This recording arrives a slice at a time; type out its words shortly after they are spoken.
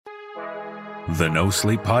The No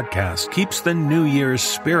Sleep podcast keeps the New Year's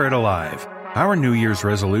spirit alive. Our New Year's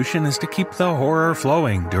resolution is to keep the horror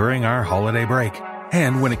flowing during our holiday break.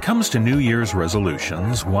 And when it comes to New Year's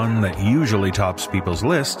resolutions, one that usually tops people's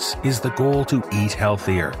lists is the goal to eat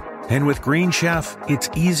healthier. And with Green Chef, it's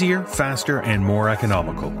easier, faster, and more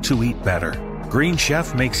economical to eat better. Green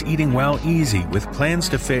Chef makes eating well easy with plans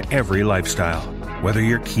to fit every lifestyle. Whether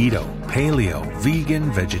you're keto, paleo,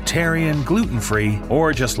 vegan, vegetarian, gluten-free,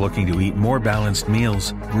 or just looking to eat more balanced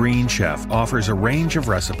meals, Green Chef offers a range of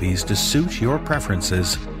recipes to suit your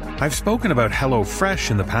preferences. I've spoken about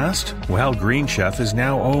HelloFresh in the past. Well, Green Chef is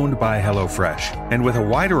now owned by HelloFresh, and with a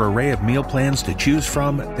wider array of meal plans to choose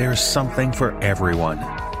from, there's something for everyone.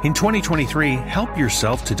 In 2023, help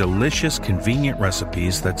yourself to delicious, convenient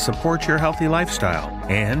recipes that support your healthy lifestyle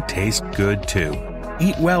and taste good too.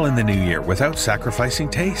 Eat well in the new year without sacrificing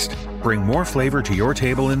taste. Bring more flavor to your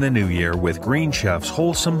table in the new year with Green Chef's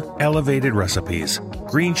wholesome, elevated recipes.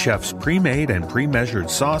 Green Chef's pre-made and pre-measured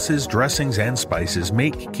sauces, dressings, and spices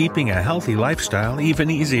make keeping a healthy lifestyle even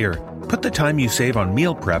easier. Put the time you save on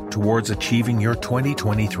meal prep towards achieving your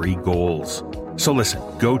 2023 goals. So listen,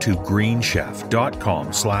 go to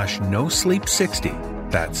greenchef.com/nosleep60.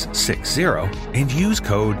 That's 60, and use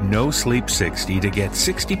code NoSleep60 to get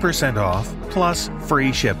 60% off plus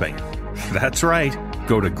free shipping. That's right.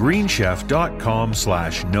 Go to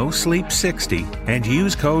greenchef.com/nosleep60 and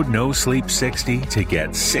use code NoSleep60 to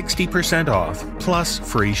get 60% off plus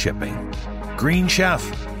free shipping. Green Chef,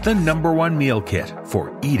 the #1 meal kit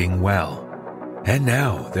for eating well. And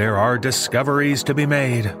now there are discoveries to be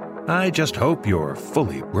made. I just hope you're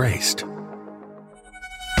fully braced.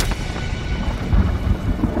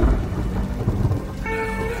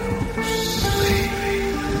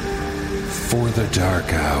 For the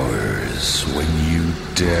dark hours when you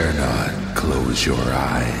dare not close your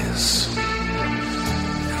eyes.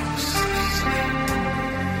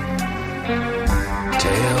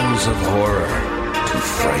 Tales of horror to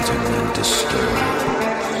frighten and disturb.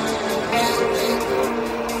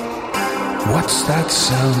 What's that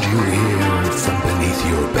sound you hear from beneath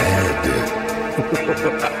your bed?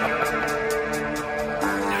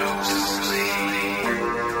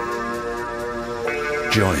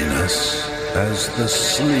 Join us as the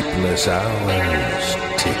sleepless hours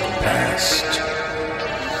tick past.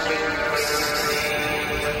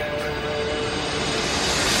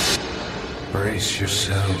 Brace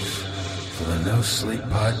yourself for the No Sleep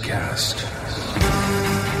podcast.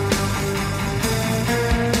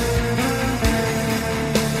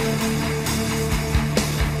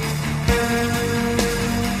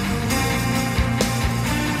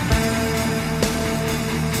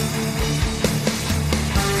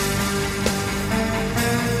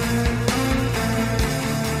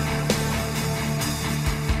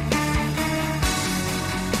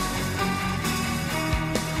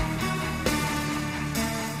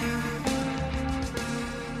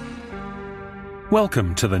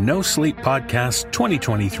 Welcome to the No Sleep Podcast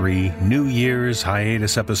 2023 New Year's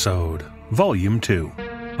Hiatus Episode, Volume 2.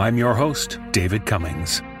 I'm your host, David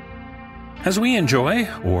Cummings. As we enjoy,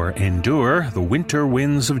 or endure, the winter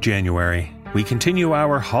winds of January, we continue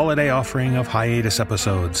our holiday offering of hiatus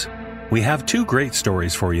episodes. We have 2 great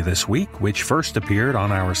stories for you this week, which first appeared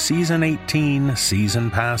on our Season 18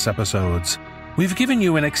 Season Pass episodes. We've given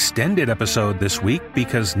you an extended episode this week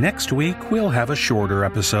because next week we'll have a shorter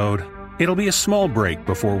episode. It'll be a small break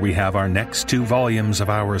before we have our next 2 volumes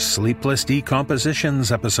of our Sleepless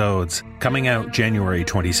Decompositions episodes, coming out January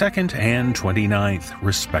 22nd and 29th,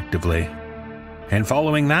 respectively. And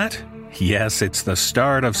following that, yes, it's the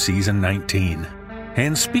start of Season 19.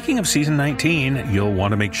 And speaking of Season 19, you'll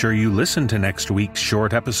want to make sure you listen to next week's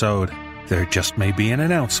short episode. There just may be an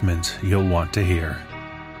announcement you'll want to hear.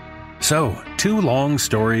 So, 2 long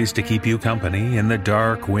stories to keep you company in the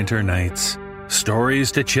dark winter nights.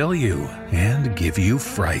 Stories to chill you and give you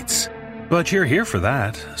frights. But you're here for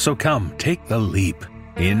that, so come take the leap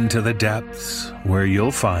into the depths where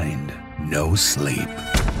you'll find no sleep.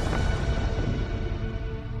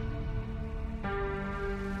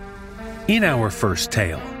 In our first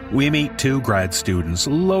tale, we meet 2 grad students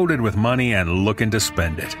loaded with money and looking to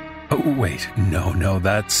spend it. Oh wait, no,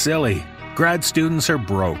 that's silly. Grad students are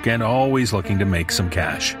broke and always looking to make some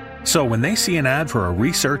cash. So when they see an ad for a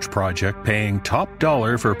research project paying top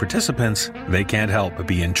dollar for participants, they can't help but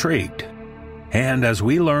be intrigued. And as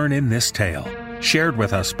we learn in this tale, shared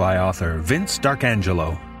with us by author Vince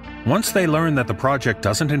D'Arcangelo, once they learn that the project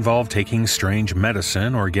doesn't involve taking strange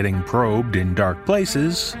medicine or getting probed in dark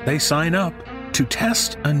places, they sign up to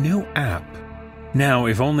test a new app. Now,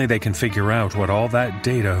 if only they can figure out what all that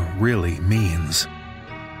data really means.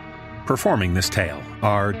 Performing this tale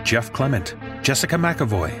are Jeff Clement, Jessica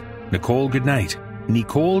McAvoy, Nicole Goodnight,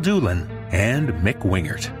 Nicole Doolin, and Mick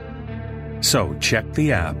Wingert. So check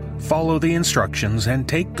the app, follow the instructions, and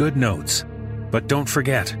take good notes. But don't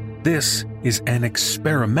forget, this is an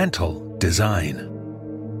experimental design.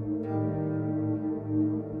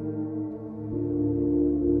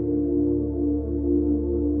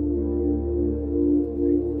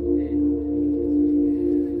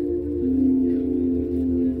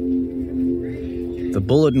 The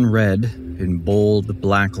bulletin read, in bold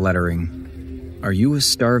black lettering, "Are you a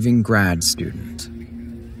starving grad student?"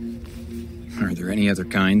 Are there any other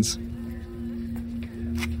kinds?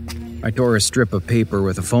 I tore a strip of paper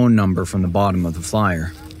with a phone number from the bottom of the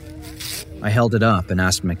flyer. I held it up and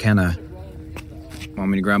asked McKenna,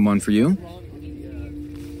 "Want me to grab one for you?"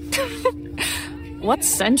 What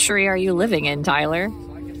century are you living in, Tyler?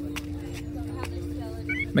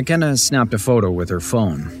 McKenna snapped a photo with her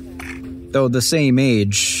phone. Though the same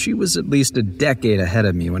age, she was at least a decade ahead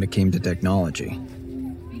of me when it came to technology.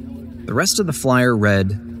 The rest of the flyer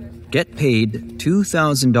read, "Get paid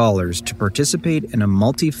 $2,000 to participate in a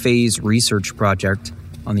multi-phase research project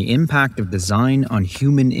on the impact of design on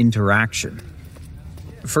human interaction.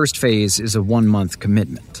 The first phase is a 1-month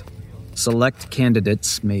commitment. Select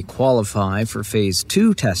candidates may qualify for Phase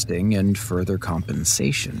 2 testing and further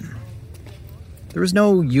compensation." There was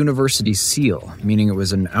no university seal, meaning it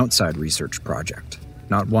was an outside research project,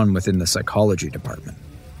 not one within the psychology department.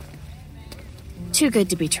 Too good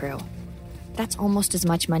to be true. That's almost as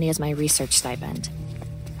much money as my research stipend.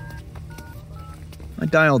 I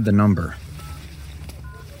dialed the number.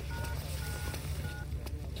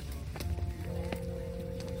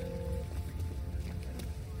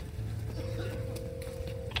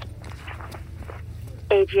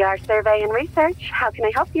 AGR Survey and Research, how can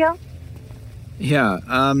I help you? Yeah,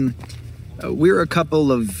 we're a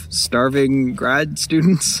couple of starving grad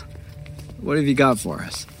students. What have you got for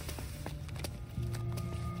us?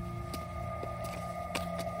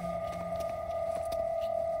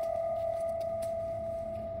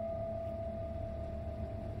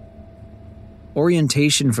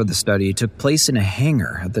 Orientation for the study took place in a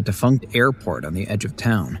hangar at the defunct airport on the edge of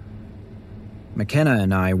town. McKenna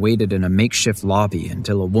and I waited in a makeshift lobby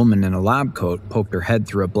until a woman in a lab coat poked her head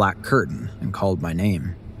through a black curtain and called my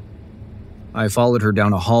name. I followed her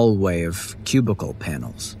down a hallway of cubicle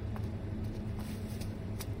panels.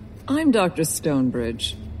 I'm Dr.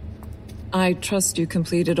 Stonebridge. I trust you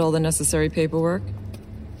completed all the necessary paperwork?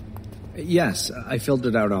 Yes, I filled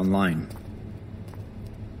it out online.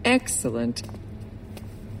 Excellent.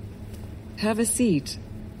 Have a seat.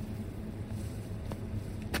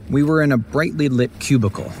 We were in a brightly lit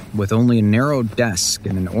cubicle with only a narrow desk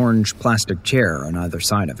and an orange plastic chair on either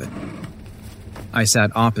side of it. I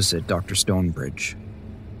sat opposite Dr. Stonebridge.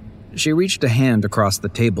 She reached a hand across the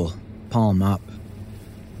table, palm up.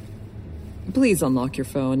 Please unlock your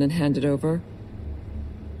phone and hand it over.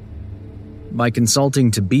 By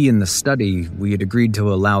consulting to be in the study, we had agreed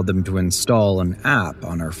to allow them to install an app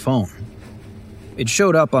on our phone. It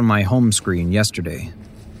showed up on my home screen yesterday,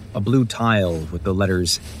 a blue tile with the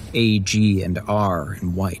letters A, G, and R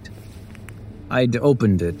in white. I'd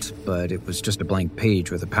opened it, but it was just a blank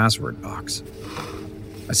page with a password box.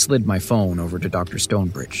 I slid my phone over to Dr.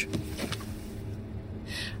 Stonebridge.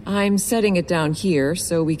 I'm setting it down here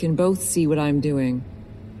so we can both see what I'm doing.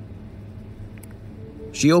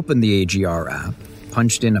 She opened the AGR app,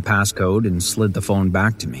 punched in a passcode, and slid the phone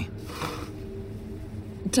back to me.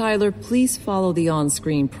 Tyler, please follow the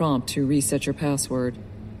on-screen prompt to reset your password.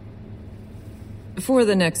 For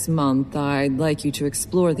the next month, I'd like you to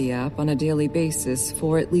explore the app on a daily basis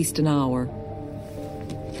for at least an hour.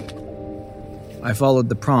 I followed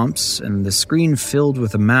the prompts, and the screen filled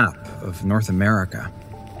with a map of North America.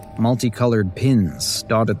 Multicolored pins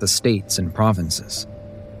dotted the states and provinces.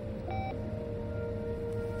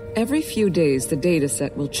 Every few days, the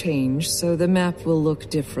dataset will change, so the map will look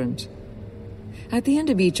different. At the end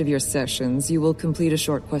of each of your sessions, you will complete a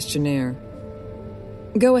short questionnaire.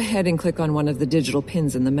 Go ahead and click on one of the digital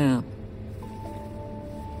pins in the map.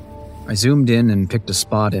 I zoomed in and picked a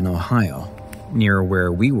spot in Ohio, near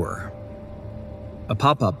where we were. A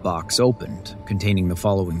pop-up box opened, containing the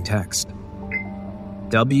following text.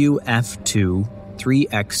 WF2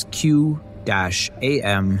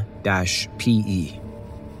 3XQ-AM-PE.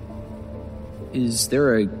 Is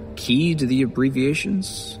there a key to the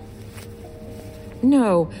abbreviations?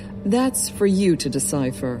 No, that's for you to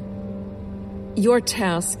decipher. Your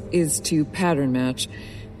task is to pattern match.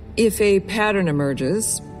 If a pattern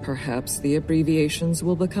emerges, perhaps the abbreviations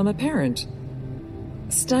will become apparent.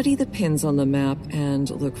 Study the pins on the map and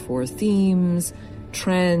look for themes,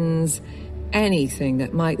 trends, anything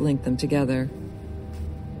that might link them together.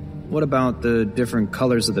 What about the different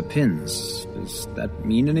colors of the pins? Does that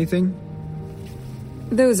mean anything?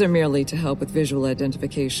 Those are merely to help with visual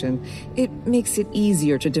identification. It makes it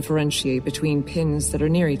easier to differentiate between pins that are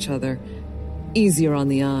near each other. Easier on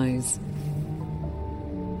the eyes.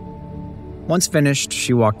 Once finished,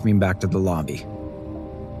 she walked me back to the lobby.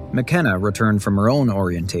 McKenna returned from her own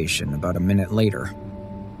orientation about a minute later.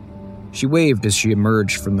 She waved as she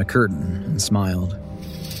emerged from the curtain and smiled.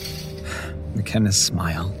 McKenna's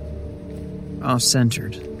smile.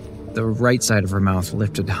 Off-centered, the right side of her mouth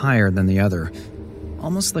lifted higher than the other,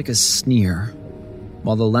 almost like a sneer,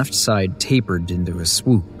 while the left side tapered into a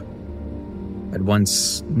swoop. At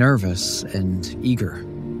once nervous and eager.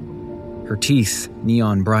 Her teeth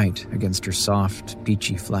neon bright against her soft,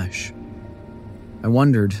 peachy flesh. I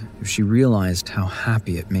wondered if she realized how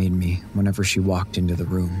happy it made me whenever she walked into the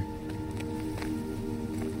room.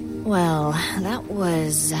 Well, that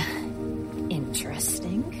was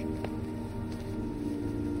interesting.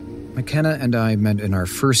 McKenna and I met in our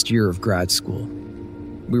first year of grad school.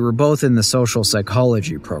 We were both in the social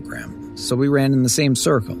psychology program, so we ran in the same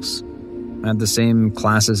circles, had the same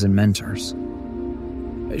classes and mentors.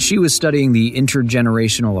 She was studying the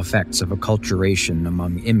intergenerational effects of acculturation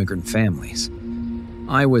among immigrant families.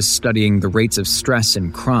 I was studying the rates of stress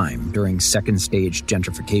and crime during second-stage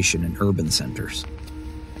gentrification in urban centers.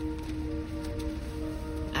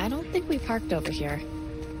 I don't think we parked over here.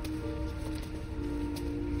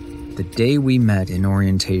 The day we met in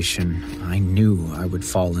orientation, I knew I would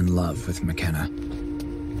fall in love with McKenna.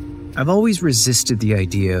 I've always resisted the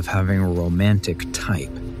idea of having a romantic type.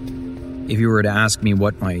 If you were to ask me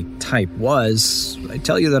what my type was, I'd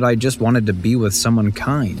tell you that I just wanted to be with someone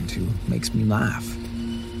kind who makes me laugh.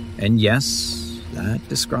 And yes, that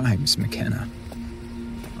describes McKenna.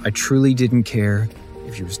 I truly didn't care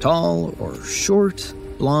if she was tall or short,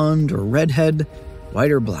 blonde or redhead,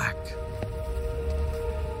 white or black.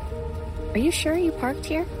 Are you sure you parked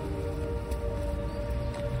here?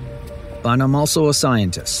 But I'm also a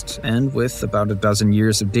scientist, and with about a dozen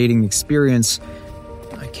years of dating experience,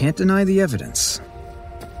 I can't deny the evidence.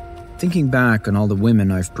 Thinking back on all the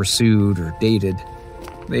women I've pursued or dated,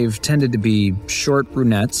 they've tended to be short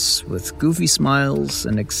brunettes with goofy smiles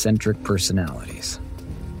and eccentric personalities.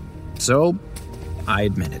 So, I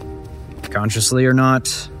admit it. Consciously or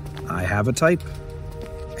not, I have a type,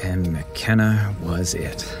 and McKenna was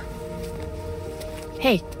it.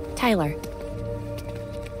 Hey, Tyler.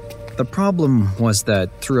 The problem was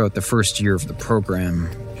that throughout the first year of the program,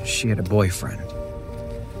 she had a boyfriend.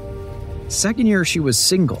 Second year, she was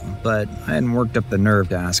single, but I hadn't worked up the nerve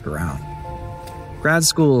to ask her out. Grad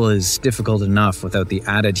school is difficult enough without the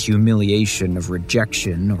added humiliation of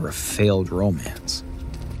rejection or a failed romance.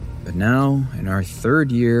 But now, in our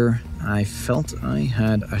third year, I felt I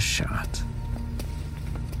had a shot.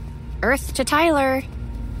 Earth to Tyler.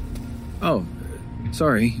 Oh,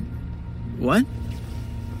 sorry. What?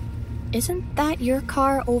 Isn't that your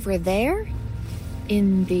car over there?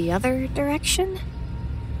 In the other direction?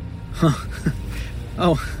 Huh.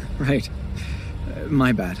 Oh, right.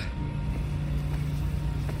 My bad.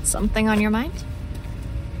 Something on your mind?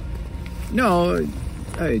 No,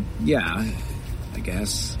 yeah, I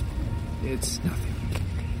guess. It's nothing.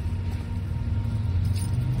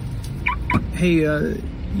 Hey,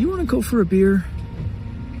 you want to go for a beer?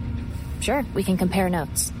 Sure, we can compare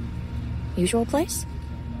notes. Usual place?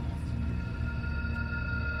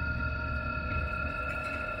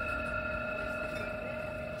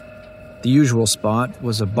 The usual spot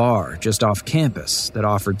was a bar just off campus that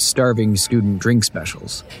offered starving student drink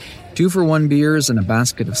specials. 2-for-1 beers and a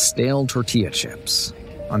basket of stale tortilla chips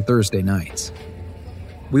on Thursday nights.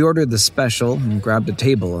 We ordered the special and grabbed a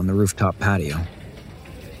table on the rooftop patio.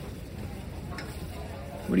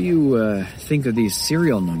 What do you think of these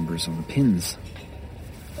serial numbers on the pins?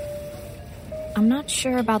 I'm not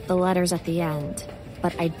sure about the letters at the end,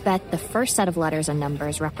 but I'd bet the first set of letters and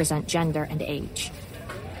numbers represent gender and age.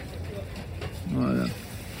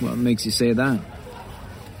 What makes you say that?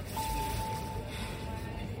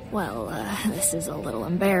 Well, this is a little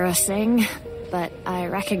embarrassing, but I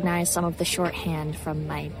recognize some of the shorthand from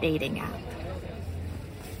my dating app.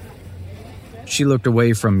 She looked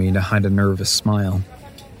away from me to hide a nervous smile.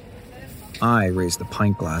 I raised the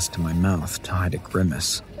pint glass to my mouth to hide a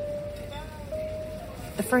grimace.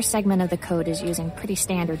 The first segment of the code is using pretty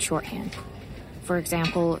standard shorthand. For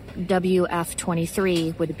example,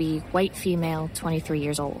 WF23 would be white female, 23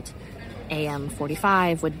 years old.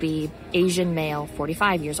 AM45 would be Asian male,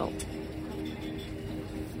 45 years old. Do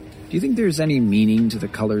you think there's any meaning to the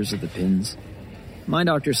colors of the pins? My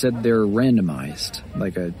doctor said they're randomized,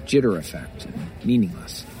 like a jitter effect, and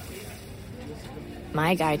meaningless.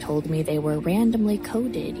 My guy told me they were randomly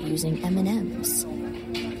coded using M&Ms.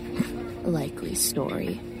 Likely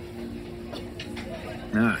story.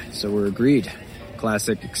 So we're agreed.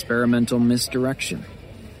 Classic experimental misdirection.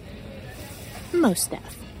 Most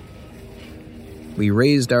deaf. We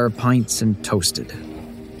raised our pints and toasted.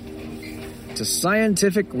 To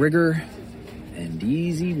scientific rigor and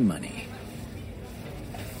easy money.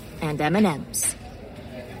 And M&Ms.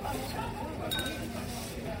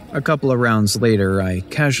 A couple of rounds later, I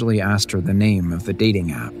casually asked her the name of the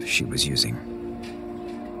dating app she was using.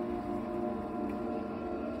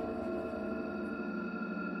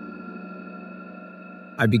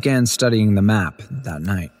 I began studying the map that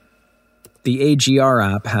night. The AGR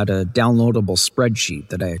app had a downloadable spreadsheet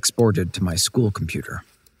that I exported to my school computer.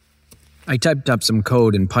 I typed up some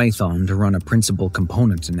code in Python to run a principal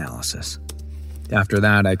component analysis. After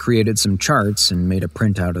that, I created some charts and made a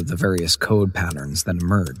printout of the various code patterns that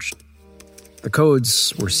emerged. The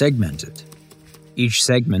codes were segmented. Each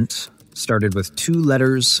segment started with 2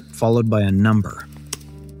 letters followed by a number.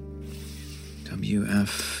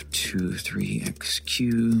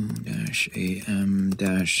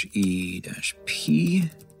 WF23XQ-AM-E-P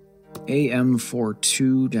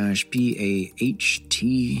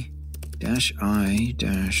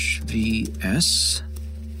AM42-BAHT-I-VS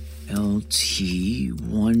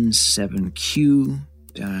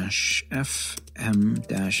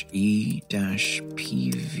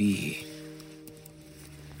LT17Q-FM-E-PV.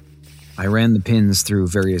 I ran the pins through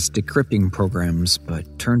various decrypting programs,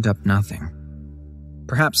 but turned up nothing.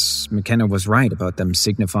 Perhaps McKenna was right about them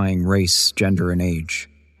signifying race, gender, and age.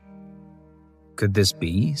 Could this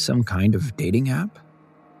be some kind of dating app?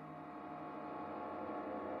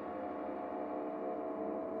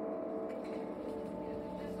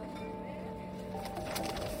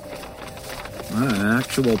 An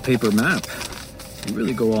actual paper map. You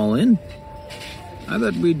really go all in? I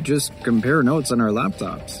thought we'd just compare notes on our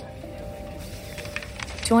laptops.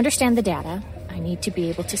 To understand the data, I need to be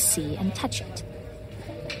able to see and touch it.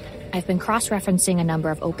 I've been cross-referencing a number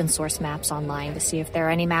of open-source maps online to see if there are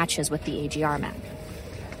any matches with the AGR map.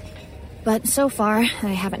 But so far,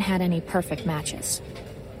 I haven't had any perfect matches.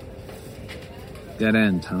 Dead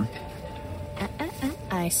end, huh?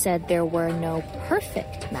 I said there were no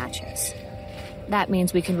perfect matches. That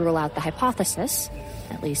means we can rule out the hypothesis,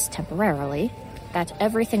 at least temporarily, that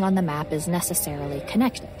everything on the map is necessarily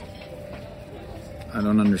connected. I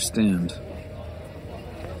don't understand.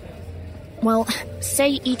 Well, say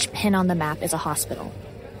each pin on the map is a hospital.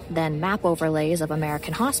 Then map overlays of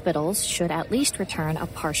American hospitals should at least return a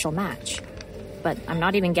partial match. But I'm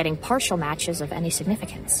not even getting partial matches of any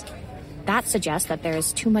significance. That suggests that there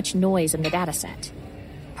is too much noise in the dataset.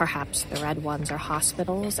 Perhaps the red ones are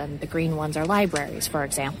hospitals and the green ones are libraries, for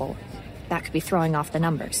example. That could be throwing off the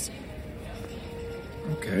numbers.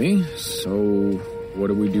 Okay, so what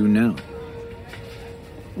do we do now?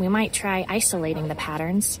 We might try isolating the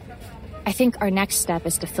patterns. I think our next step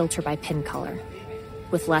is to filter by pin color.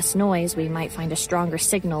 With less noise, we might find a stronger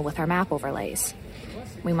signal with our map overlays.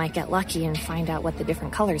 We might get lucky and find out what the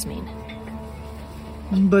different colors mean.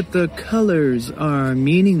 But the colors are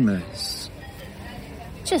meaningless.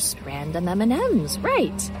 Just random M&Ms,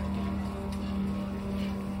 right?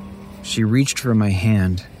 She reached for my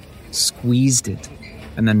hand, squeezed it,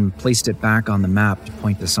 and then placed it back on the map to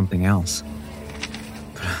point to something else.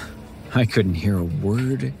 I couldn't hear a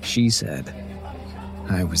word she said.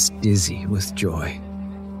 I was dizzy with joy.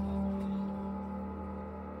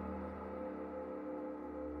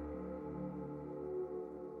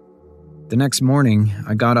 The next morning,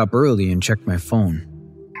 I got up early and checked my phone.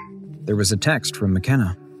 There was a text from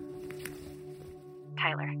McKenna.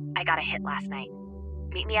 Tyler, I got a hit last night.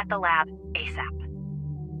 Meet me at the lab ASAP.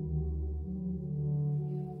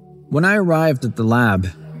 When I arrived at the lab,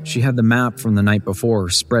 she had the map from the night before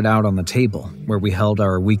spread out on the table where we held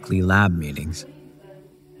our weekly lab meetings.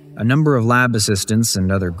 A number of lab assistants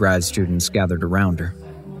and other grad students gathered around her.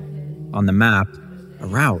 On the map, a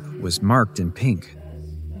route was marked in pink.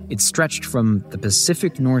 It stretched from the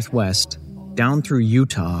Pacific Northwest down through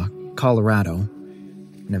Utah, Colorado,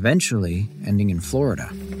 and eventually ending in Florida.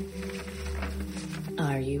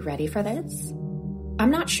 Are you ready for this? I'm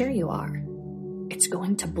not sure you are. It's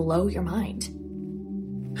going to blow your mind.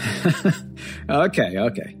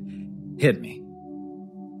 Okay. Hit me.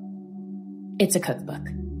 It's a cookbook.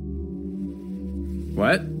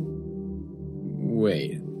 What?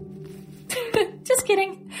 Wait. Just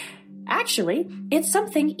kidding. Actually, it's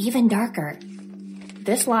something even darker.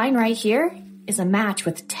 This line right here is a match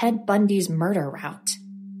with Ted Bundy's murder route.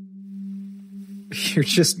 You're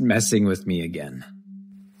just messing with me again.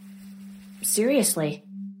 Seriously,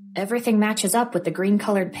 everything matches up with the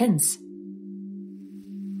green-colored pins.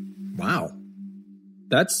 Wow.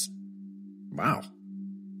 Wow.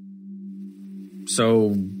 So,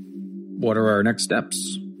 what are our next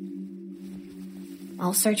steps?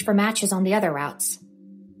 I'll search for matches on the other routes.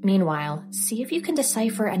 Meanwhile, see if you can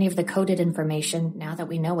decipher any of the coded information now that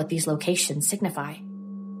we know what these locations signify.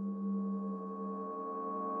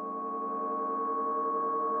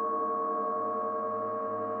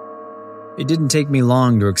 It didn't take me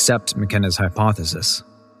long to accept McKenna's hypothesis.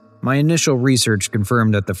 My initial research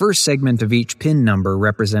confirmed that the first segment of each PIN number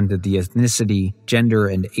represented the ethnicity, gender,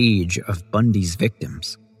 and age of Bundy's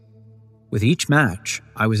victims. With each match,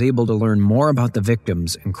 I was able to learn more about the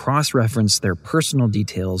victims and cross-reference their personal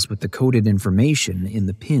details with the coded information in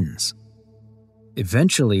the pins.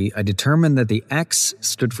 Eventually, I determined that the X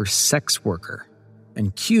stood for sex worker,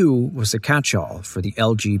 and Q was a catch-all for the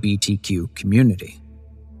LGBTQ community.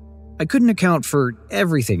 I couldn't account for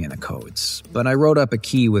everything in the codes, but I wrote up a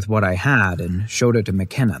key with what I had and showed it to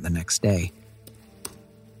McKenna the next day.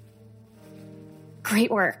 Great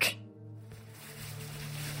work.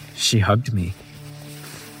 She hugged me,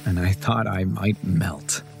 and I thought I might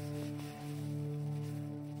melt.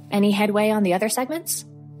 Any headway on the other segments?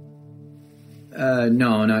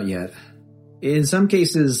 No, not yet. In some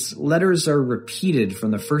cases, letters are repeated from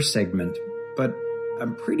the first segment, but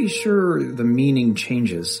I'm pretty sure the meaning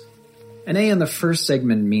changes. An A in the first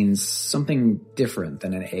segment means something different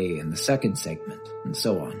than an A in the second segment, and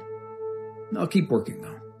so on. I'll keep working,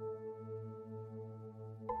 though.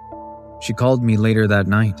 She called me later that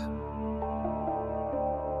night.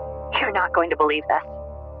 You're not going to believe this.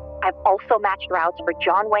 I've also matched routes for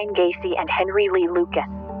John Wayne Gacy and Henry Lee Lucas.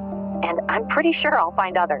 And I'm pretty sure I'll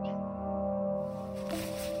find others.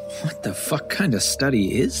 What the fuck kind of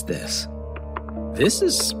study is this? This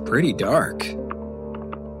is pretty dark.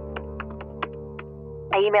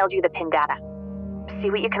 I emailed you the PIN data. See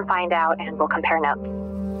what you can find out and we'll compare notes.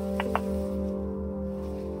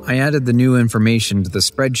 I added the new information to the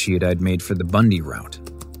spreadsheet I'd made for the Bundy route.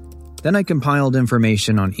 Then I compiled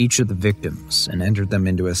information on each of the victims and entered them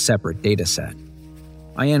into a separate dataset.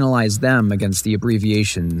 I analyzed them against the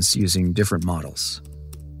abbreviations using different models.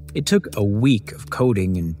 It took a week of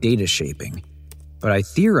coding and data shaping, but I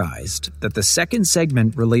theorized that the second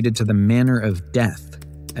segment related to the manner of death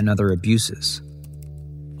and other abuses.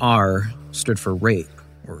 R stood for rape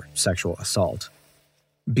or sexual assault.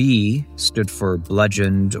 B stood for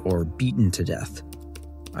bludgeoned or beaten to death.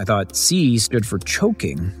 I thought C stood for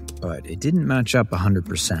choking, but it didn't match up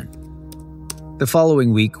 100%. The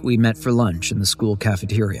following week, we met for lunch in the school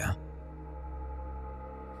cafeteria.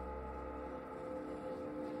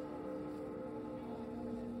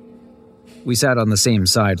 We sat on the same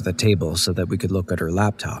side of the table so that we could look at her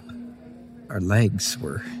laptop. Our legs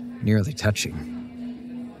were nearly touching.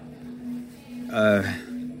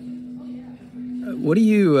 What do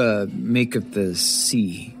you make of the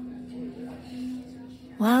C?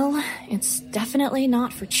 Well, it's definitely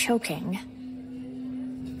not for choking.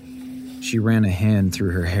 She ran a hand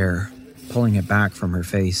through her hair, pulling it back from her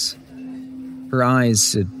face. Her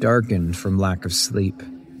eyes had darkened from lack of sleep,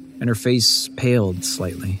 and her face paled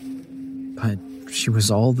slightly. But she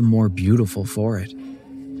was all the more beautiful for it.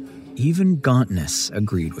 Even gauntness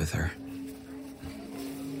agreed with her.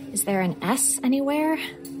 Is there an S anywhere?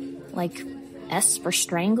 Like S for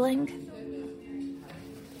strangling?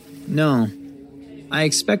 No. I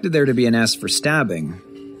expected there to be an S for stabbing,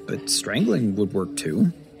 but strangling would work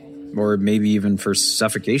too. Or maybe even for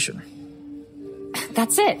suffocation.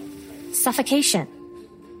 That's it. Suffocation.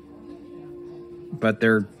 But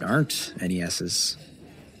there aren't any S's.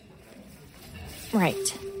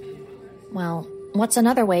 Right. Well, what's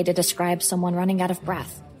another way to describe someone running out of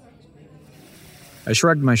breath? I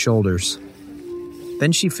shrugged my shoulders.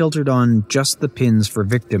 Then she filtered on just the pins for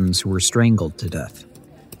victims who were strangled to death.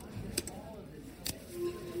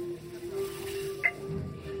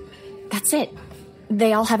 That's it.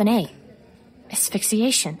 They all have an A.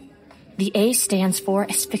 Asphyxiation. The A stands for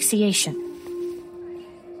asphyxiation.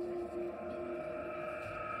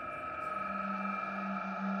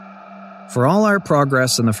 For all our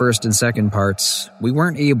progress in the first and second parts, we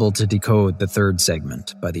weren't able to decode the third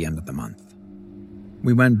segment by the end of the month.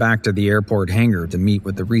 We went back to the airport hangar to meet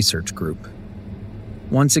with the research group.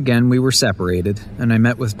 Once again, we were separated, and I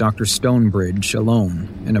met with Dr. Stonebridge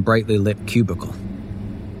alone in a brightly lit cubicle.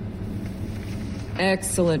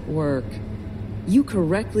 Excellent work. You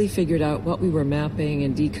correctly figured out what we were mapping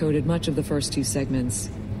and decoded much of the first two segments.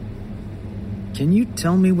 Can you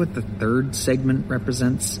tell me what the third segment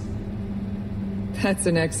represents? That's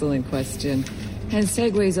an excellent question. and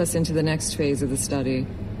segues us into the next phase of the study.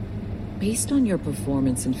 Based on your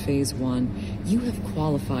performance in Phase 1, you have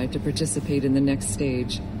qualified to participate in the next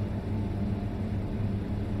stage.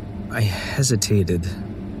 I hesitated,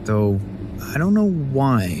 though I don't know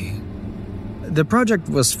why. The project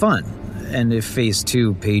was fun, and if Phase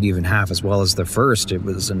 2 paid even half as well as the first, it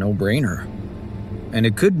was a no-brainer. And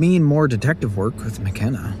it could mean more detective work with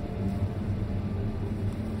McKenna.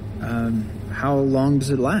 How long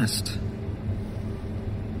does it last?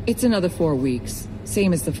 It's another 4 weeks,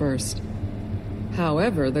 same as the first.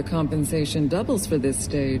 However, the compensation doubles for this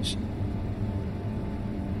stage.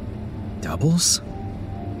 Doubles?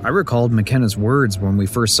 I recalled McKenna's words when we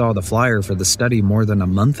first saw the flyer for the study more than a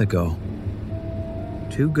month ago.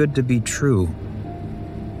 Too good to be true.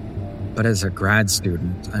 But as a grad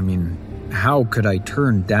student, how could I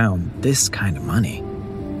turn down this kind of money?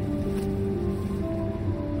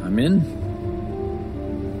 I'm in.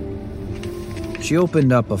 She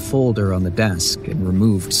opened up a folder on the desk and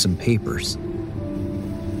removed some papers.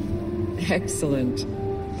 Excellent.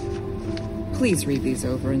 Please read these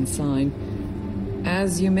over and sign.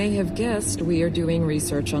 As you may have guessed, we are doing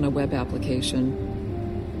research on a web application.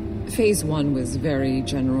 Phase 1 was very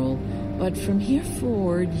general, but from here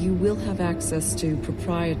forward, you will have access to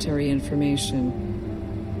proprietary information.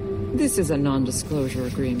 This is a non-disclosure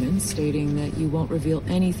agreement stating that you won't reveal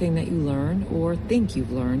anything that you learn or think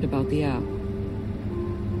you've learned about the app.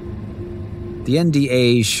 The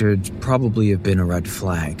NDA should probably have been a red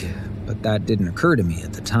flag, but that didn't occur to me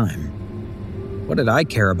at the time. What did I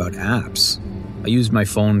care about apps? I used my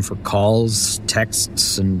phone for calls,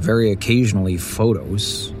 texts, and very occasionally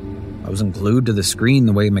photos. I wasn't glued to the screen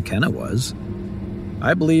the way McKenna was.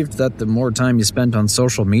 I believed that the more time you spent on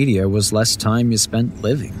social media was less time you spent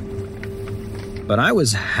living. But I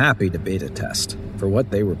was happy to beta test for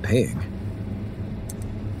what they were paying.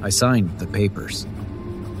 I signed the papers.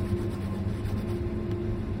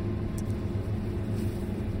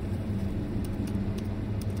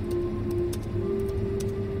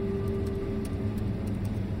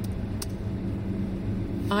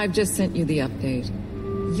 I've just sent you the update.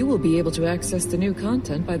 You will be able to access the new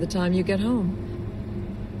content by the time you get home.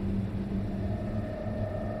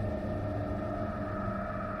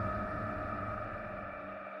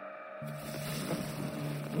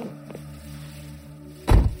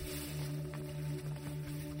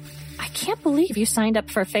 I can't believe you signed up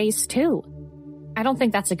for Phase 2. I don't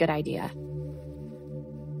think that's a good idea.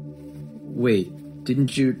 Wait,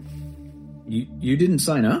 didn't you didn't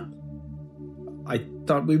sign up? I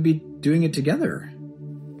thought we'd be doing it together.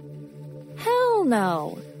 Hell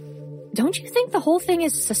no. Don't you think the whole thing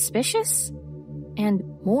is suspicious? And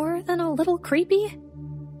more than a little creepy?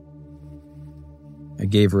 I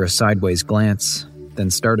gave her a sideways glance, then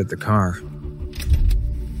started the car.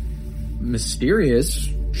 Mysterious,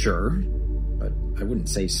 sure, but I wouldn't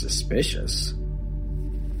say suspicious.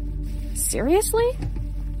 Seriously?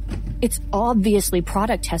 It's obviously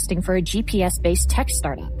product testing for a GPS-based tech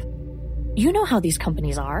startup. You know how these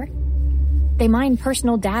companies are. They mine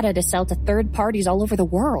personal data to sell to third parties all over the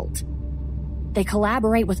world. They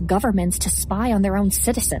collaborate with governments to spy on their own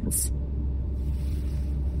citizens.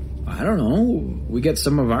 I don't know. We get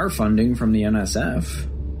some of our funding from the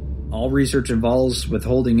NSF. All research involves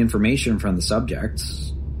withholding information from the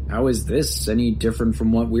subjects. How is this any different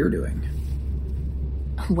from what we're doing?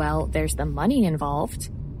 Well, there's the money involved.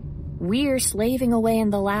 We're slaving away in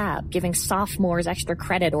the lab, giving sophomores extra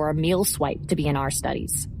credit or a meal swipe to be in our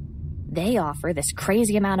studies. They offer this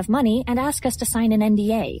crazy amount of money and ask us to sign an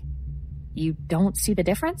NDA. You don't see the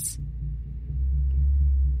difference?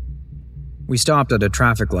 We stopped at a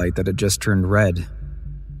traffic light that had just turned red.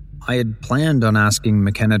 I had planned on asking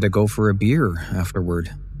McKenna to go for a beer afterward.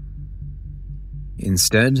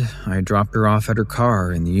 Instead, I dropped her off at her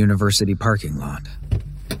car in the university parking lot.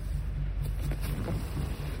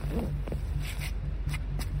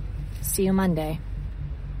 See you Monday.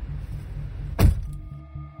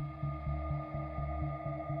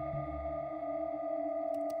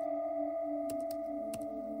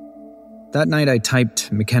 That night I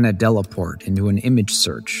typed McKenna Delaport into an image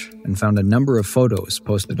search and found a number of photos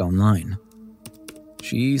posted online.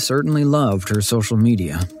 She certainly loved her social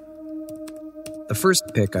media. The first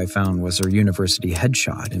pic I found was her university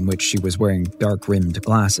headshot in which she was wearing dark-rimmed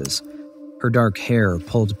glasses, her dark hair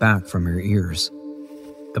pulled back from her ears.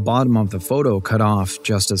 The bottom of the photo cut off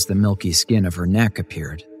just as the milky skin of her neck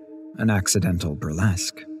appeared, an accidental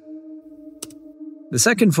burlesque. The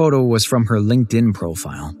second photo was from her LinkedIn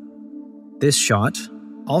profile. This shot,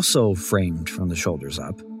 also framed from the shoulders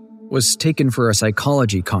up, was taken for a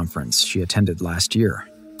psychology conference she attended last year.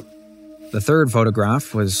 The third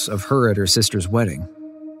photograph was of her at her sister's wedding.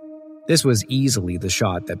 This was easily the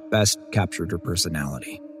shot that best captured her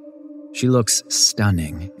personality. She looks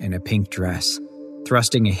stunning in a pink dress,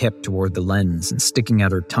 thrusting a hip toward the lens and sticking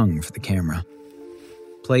out her tongue for the camera.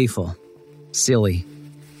 Playful, silly,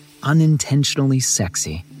 unintentionally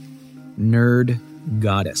sexy. Nerd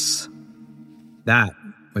goddess. That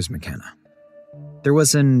was McKenna. There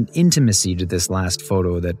was an intimacy to this last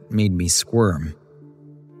photo that made me squirm.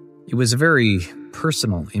 It was a very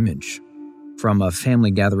personal image from a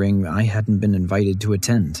family gathering I hadn't been invited to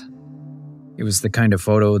attend. It was the kind of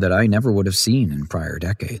photo that I never would have seen in prior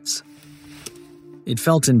decades. It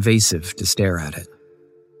felt invasive to stare at it,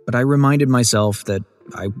 but I reminded myself that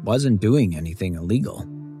I wasn't doing anything illegal.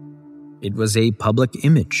 It was a public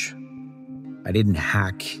image. I didn't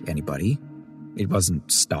hack anybody. It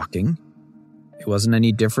wasn't stalking. It wasn't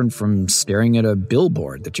any different from staring at a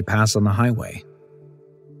billboard that you pass on the highway.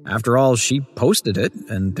 After all, she posted it,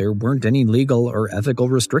 and there weren't any legal or ethical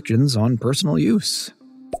restrictions on personal use.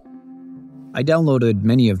 I downloaded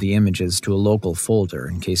many of the images to a local folder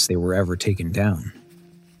in case they were ever taken down.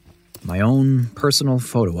 My own personal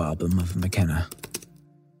photo album of McKenna.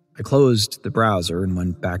 I closed the browser and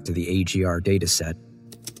went back to the AGR dataset,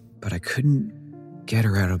 but I couldn't get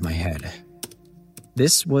her out of my head.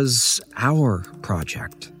 This was our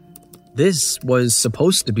project. This was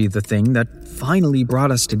supposed to be the thing that finally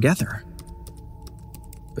brought us together.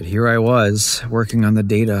 But here I was, working on the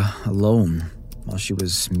data alone, while she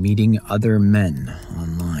was meeting other men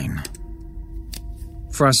online.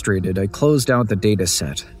 Frustrated, I closed out the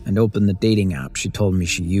dataset and opened the dating app she told me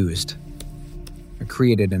she used. I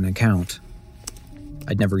created an account.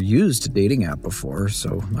 I'd never used a dating app before,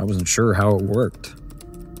 so I wasn't sure how it worked.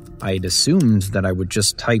 I'd assumed that I would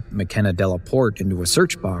just type McKenna Delaporte into a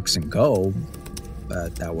search box and go,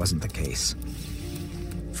 but that wasn't the case.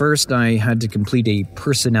 First, I had to complete a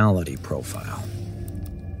personality profile.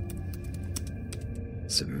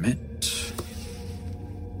 Submit.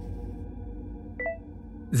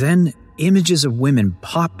 Then, images of women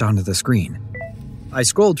popped onto the screen. I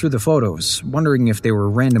scrolled through the photos, wondering if they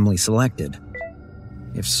were randomly selected.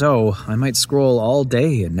 If so, I might scroll all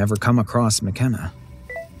day and never come across McKenna.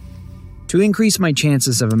 To increase my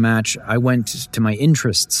chances of a match, I went to my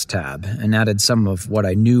Interests tab and added some of what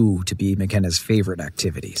I knew to be McKenna's favorite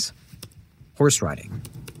activities. Horse riding,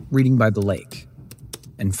 reading by the lake,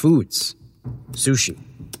 and foods, sushi,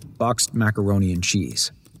 boxed macaroni and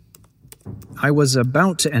cheese. I was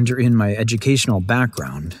about to enter in my educational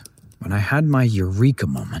background when I had my eureka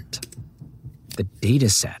moment. The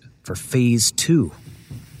dataset for Phase 2.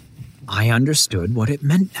 I understood what it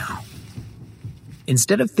meant now.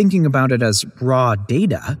 Instead of thinking about it as raw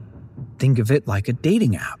data, think of it like a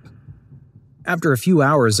dating app. After a few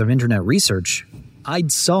hours of internet research,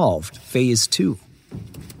 I'd solved Phase 2.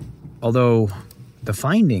 Although the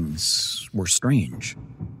findings were strange.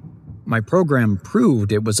 My program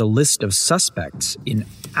proved it was a list of suspects in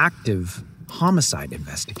active homicide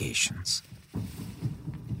investigations.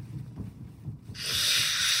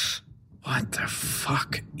 What the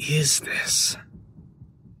fuck is this?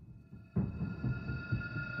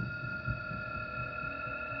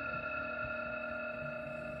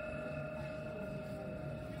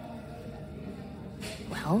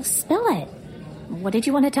 Well, spill it. What did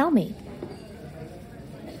you want to tell me?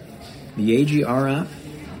 The AGR app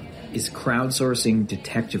is crowdsourcing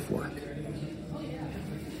detective work.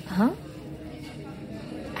 Huh?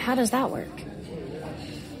 How does that work?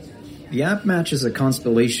 The app matches a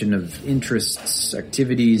constellation of interests,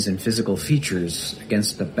 activities, and physical features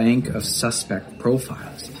against a bank of suspect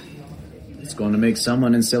profiles. It's going to make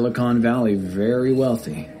someone in Silicon Valley very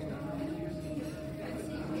wealthy.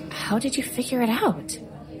 How did you figure it out?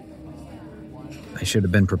 I should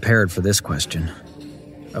have been prepared for this question.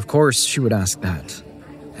 Of course, she would ask that.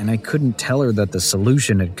 And I couldn't tell her that the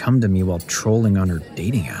solution had come to me while trolling on her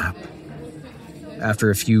dating app.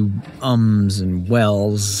 After a few ums and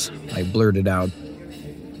wells, I blurted out,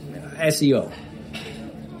 SEO.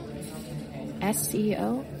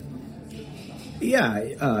 SEO?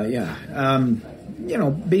 Yeah.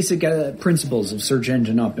 Basic principles of search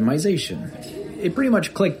engine optimization. It pretty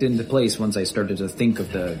much clicked into place once I started to think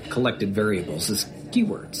of the collected variables as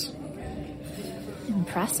keywords.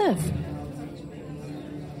 Impressive.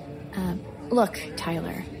 Look,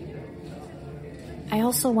 Tyler. I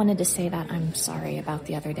also wanted to say that I'm sorry about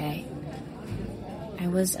the other day. I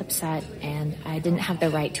was upset, and I didn't have the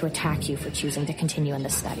right to attack you for choosing to continue in the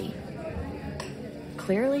study.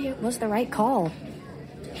 Clearly, it was the right call.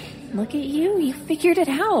 Look at you, you figured it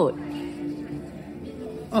out.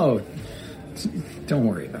 Oh, don't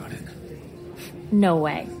worry about it. No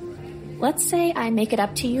way. let's say I make it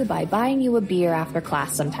up to you by buying you a beer after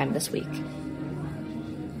class sometime this week.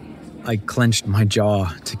 I clenched my jaw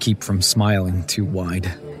to keep from smiling too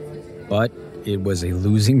wide. But it was a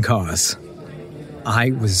losing cause.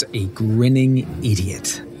 I was a grinning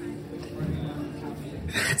idiot.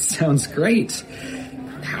 That sounds great.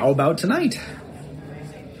 How about tonight?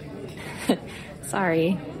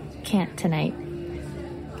 Sorry, can't tonight.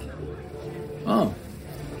 Oh,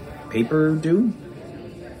 paper due?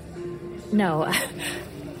 No,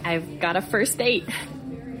 I've got a first date.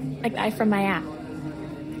 A guy from my app.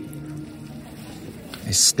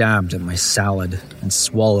 I stabbed at my salad and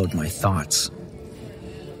swallowed my thoughts.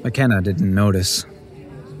 McKenna didn't notice.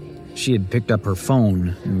 She had picked up her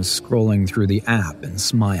phone and was scrolling through the app and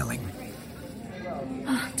smiling.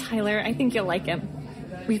 Oh, Tyler, I think you'll like him.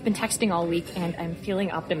 We've been texting all week and I'm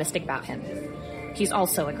feeling optimistic about him. He's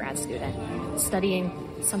also a grad student, studying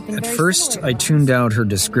something At very first, similar I to us. tuned out her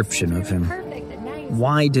description of him. Perfect and nice.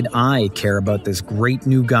 Why did I care about this great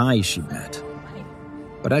new guy she'd met?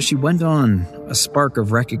 But as she went on, a spark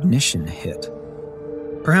of recognition hit.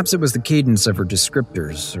 Perhaps it was the cadence of her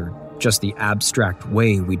descriptors, or just the abstract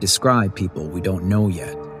way we describe people we don't know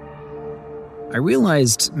yet. I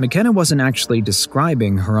realized McKenna wasn't actually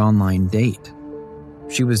describing her online date.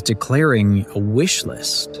 She was declaring a wish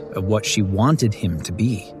list of what she wanted him to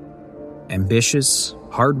be. Ambitious,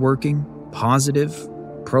 hardworking, positive,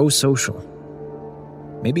 pro-social.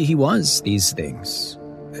 Maybe he was these things,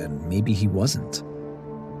 and maybe he wasn't.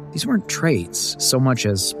 These weren't traits so much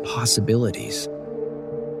as possibilities.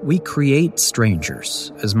 We create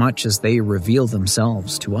strangers as much as they reveal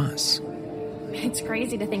themselves to us. It's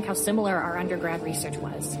crazy to think how similar our undergrad research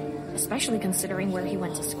was, especially considering where he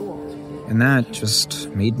went to school. And that just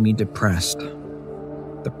made me depressed.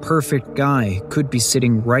 The perfect guy could be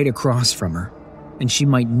sitting right across from her, and she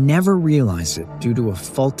might never realize it due to a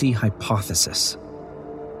faulty hypothesis.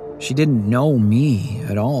 She didn't know me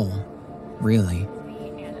at all, really.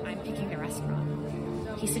 And I'm picking the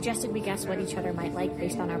restaurant. He suggested we guess what each other might like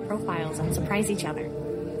based on our profiles and surprise each other.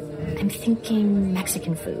 I'm thinking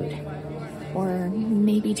Mexican food. Or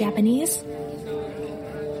maybe Japanese?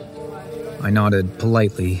 I nodded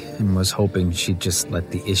politely and was hoping she'd just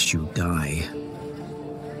let the issue die.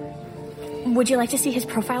 Would you like to see his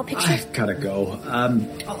profile picture? I've gotta go.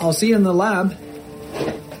 I'll see you in the lab.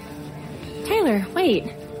 Tyler,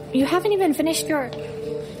 wait. You haven't even finished your...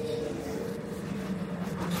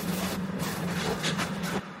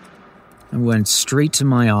 I went straight to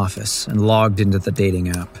my office and logged into the dating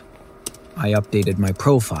app. I updated my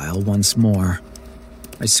profile once more.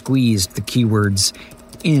 I squeezed the keywords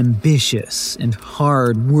ambitious and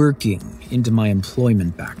hard-working into my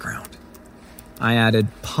employment background. I added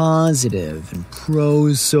positive and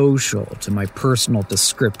pro-social to my personal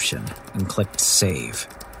description and clicked save.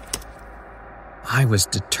 I was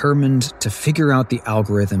determined to figure out the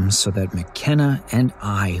algorithm so that McKenna and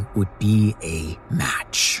I would be a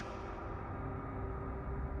match.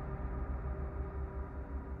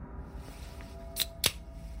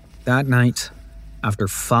 That night, after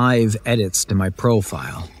 5 edits to my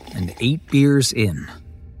profile and 8 beers in,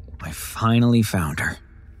 I finally found her.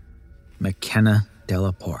 McKenna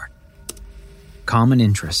Delaporte. Common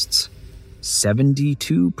interests,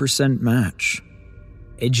 72% match.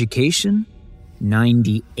 Education,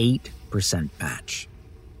 98% match.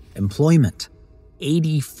 Employment,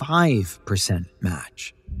 85%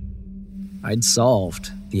 match. I'd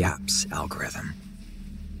solved the app's algorithm.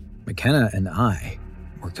 McKenna and I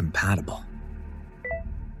were compatible.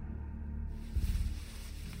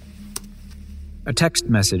 A text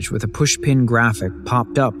message with a pushpin graphic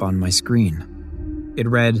popped up on my screen. It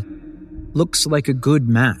read, "Looks like a good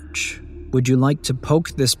match. Would you like to poke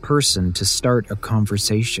this person to start a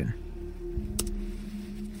conversation?"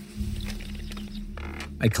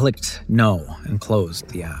 I clicked no and closed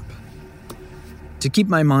the app. To keep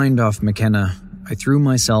my mind off McKenna, I threw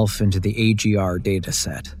myself into the AGR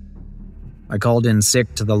dataset. I called in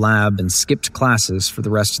sick to the lab and skipped classes for the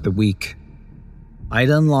rest of the week. I'd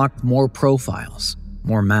unlocked more profiles,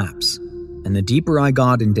 more maps, and the deeper I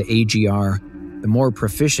got into AGR, the more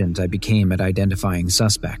proficient I became at identifying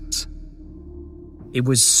suspects. It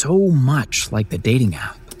was so much like the dating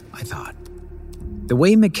app, I thought. The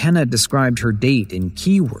way McKenna described her date in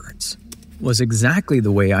keywords was exactly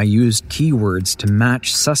the way I used keywords to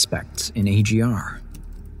match suspects in AGR.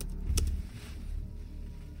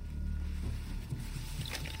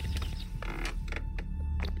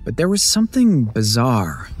 But there was something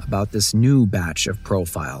bizarre about this new batch of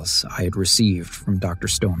profiles I had received from Dr.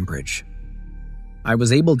 Stonebridge. I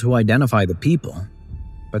was able to identify the people,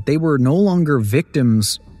 but they were no longer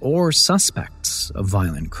victims or suspects of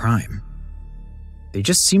violent crime. They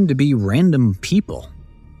just seemed to be random people.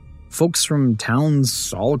 Folks from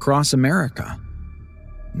towns all across America.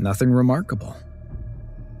 Nothing remarkable.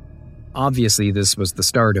 Obviously, this was the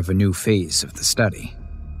start of a new phase of the study.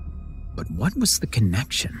 But what was the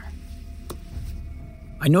connection?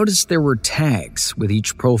 I noticed there were tags with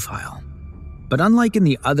each profile, but unlike in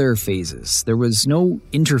the other phases, there was no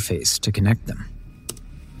interface to connect them.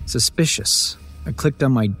 Suspicious, I clicked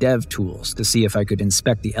on my dev tools to see if I could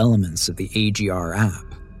inspect the elements of the AGR app.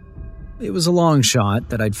 It was a long shot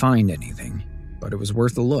that I'd find anything, but it was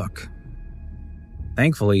worth a look.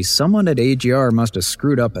 Thankfully, someone at AGR must have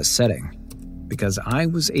screwed up a setting, because I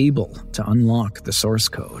was able to unlock the source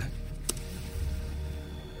code.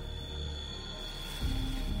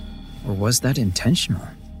 Or was that intentional?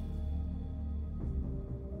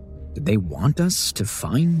 Did they want us to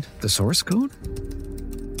find the source code?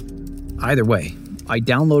 Either way, I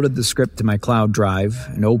downloaded the script to my cloud drive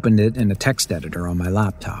and opened it in a text editor on my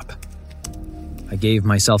laptop. I gave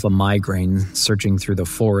myself a migraine searching through the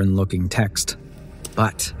foreign-looking text,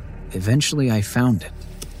 but eventually I found it.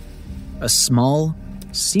 A small,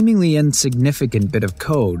 seemingly insignificant bit of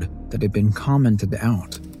code that had been commented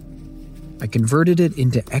out. I converted it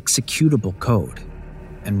into executable code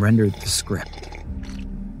and rendered the script.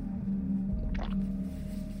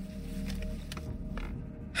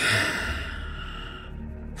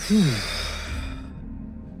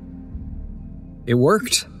 It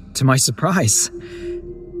worked, to my surprise.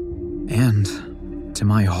 And to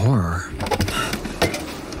my horror.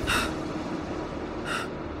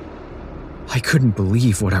 I couldn't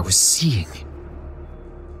believe what I was seeing.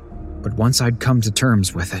 But once I'd come to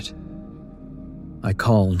terms with it, I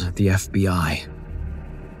called the FBI.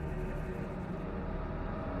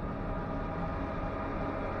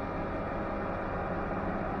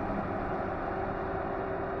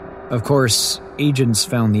 Of course, agents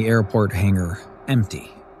found the airport hangar empty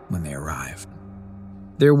when they arrived.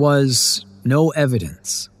 There was no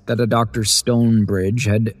evidence that a Dr. Stonebridge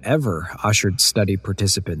had ever ushered study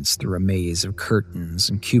participants through a maze of curtains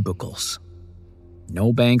and cubicles.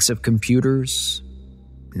 No banks of computers,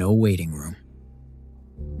 no waiting room.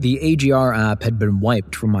 The AGR app had been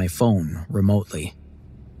wiped from my phone remotely.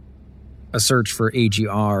 A search for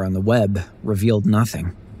AGR on the web revealed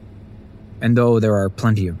nothing. And though there are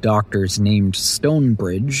plenty of doctors named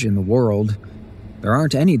Stonebridge in the world, there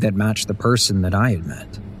aren't any that match the person that I had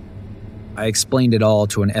met. I explained it all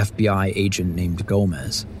to an FBI agent named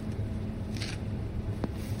Gomez.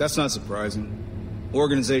 That's not surprising.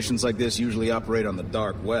 Organizations like this usually operate on the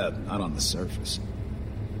dark web, not on the surface.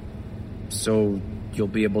 So, you'll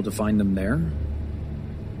be able to find them there?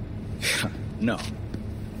 No,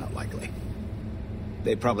 not likely.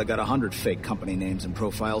 They probably got 100 fake company names and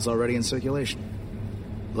profiles already in circulation.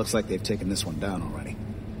 Looks like they've taken this one down already.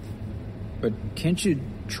 But can't you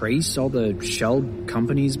trace all the shell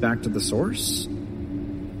companies back to the source?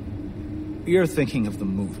 You're thinking of the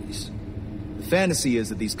movies. The fantasy is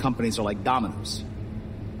that these companies are like dominoes.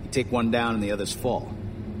 You take one down and the others fall.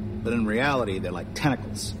 But in reality, they're like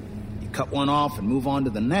tentacles. You cut one off and move on to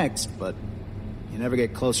the next, but you never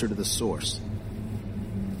get closer to the source.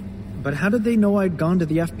 But how did they know I'd gone to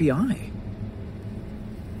the FBI?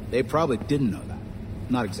 They probably didn't know that.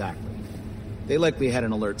 Not exactly. They likely had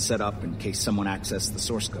an alert set up in case someone accessed the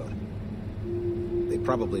source code. They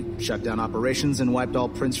probably shut down operations and wiped all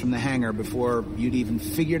prints from the hangar before you'd even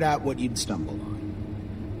figured out what you'd stumbled on.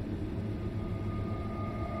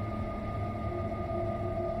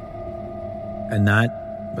 And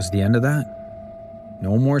that was the end of that?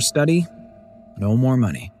 No more study, no more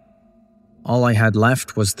money. All I had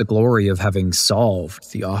left was the glory of having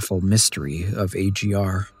solved the awful mystery of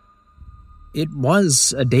AGR. It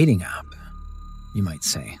was a dating app, you might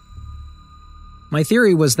say. My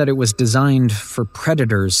theory was that it was designed for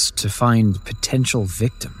predators to find potential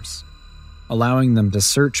victims, allowing them to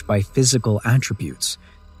search by physical attributes,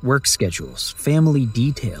 work schedules, family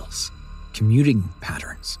details, commuting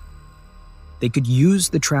patterns. They could use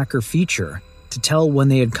the tracker feature to tell when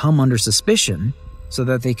they had come under suspicion so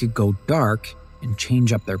that they could go dark and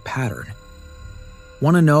change up their pattern.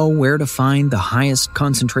 Want to know where to find the highest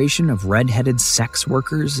concentration of red-headed sex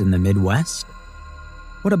workers in the Midwest?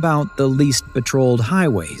 What about the least patrolled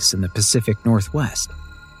highways in the Pacific Northwest?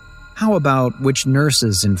 How about which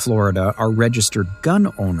nurses in Florida are registered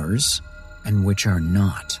gun owners and which are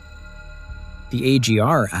not? The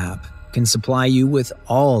AGR app can supply you with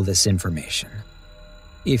all this information,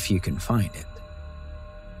 if you can find it.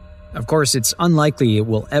 Of course, it's unlikely it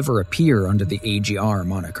will ever appear under the AGR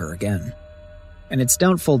moniker again, and it's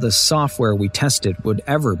doubtful the software we tested would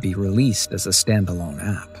ever be released as a standalone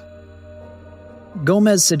app.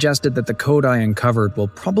 Gomez suggested that the code I uncovered will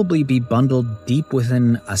probably be bundled deep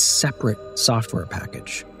within a separate software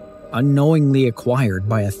package, unknowingly acquired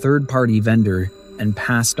by a third-party vendor and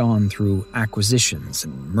passed on through acquisitions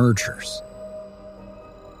and mergers.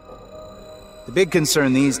 The big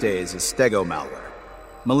concern these days is stego malware.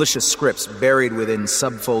 Malicious scripts buried within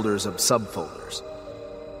subfolders of subfolders.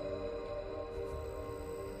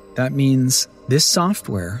 That means this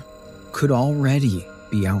software could already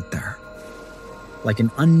be out there, like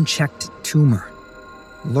an unchecked tumor,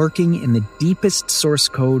 lurking in the deepest source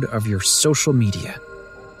code of your social media,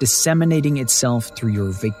 disseminating itself through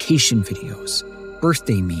your vacation videos,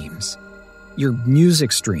 birthday memes, your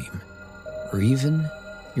music stream, or even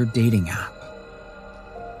your dating app.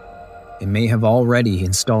 It may have already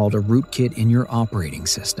installed a rootkit in your operating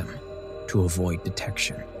system to avoid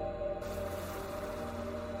detection.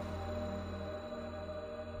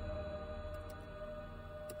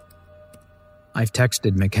 I've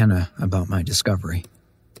texted McKenna about my discovery.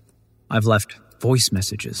 I've left voice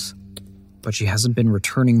messages, but she hasn't been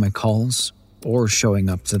returning my calls or showing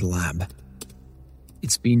up to the lab.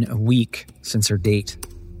 It's been a week since her date,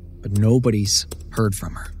 but nobody's heard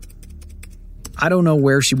from her. I don't know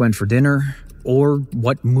where she went for dinner or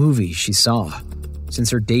what movie she saw, since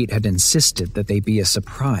her date had insisted that they be a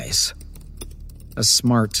surprise. A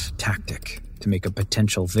smart tactic to make a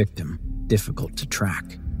potential victim difficult to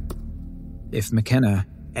track. If McKenna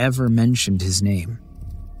ever mentioned his name,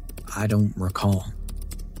 I don't recall.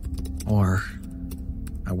 Or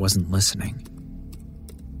I wasn't listening.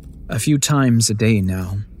 A few times a day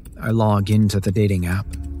now, I log into the dating app,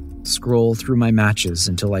 scroll through my matches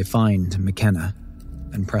until I find McKenna,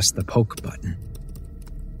 and press the poke button.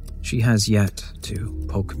 She has yet to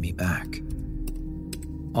poke me back.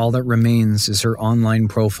 All that remains is her online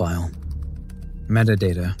profile,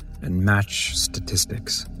 metadata, and match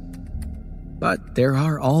statistics. But there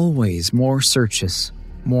are always more searches,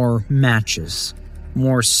 more matches,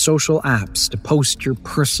 more social apps to post your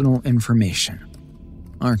personal information,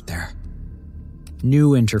 aren't there?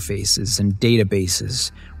 New interfaces and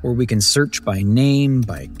databases where we can search by name,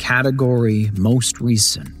 by category, most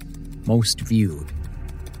recent, most viewed.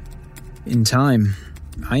 In time,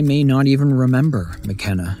 I may not even remember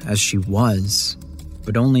McKenna as she was,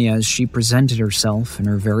 but only as she presented herself in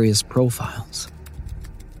her various profiles.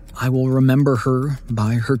 I will remember her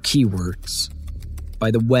by her keywords,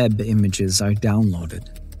 by the web images I downloaded.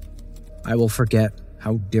 I will forget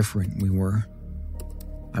how different we were.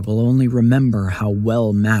 I will only remember how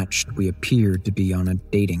well matched we appeared to be on a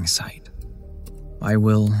dating site. I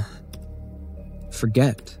will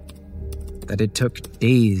forget that it took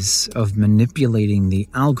days of manipulating the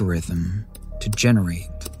algorithm to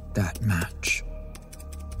generate that match.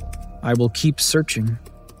 I will keep searching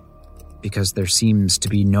because there seems to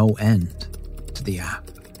be no end to the app.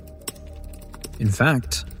 In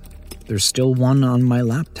fact, there's still one on my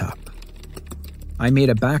laptop. I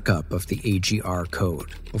made a backup of the AGR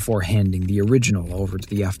code before handing the original over to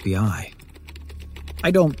the FBI.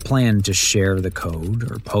 I don't plan to share the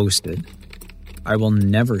code or post it. I will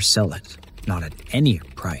never sell it, not at any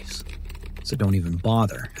price, so don't even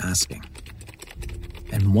bother asking.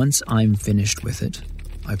 And once I'm finished with it,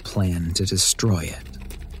 I plan to destroy it.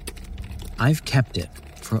 I've kept it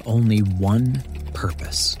for only one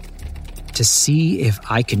purpose: to see if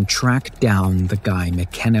I can track down the guy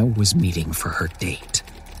McKenna was meeting for her date.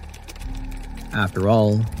 After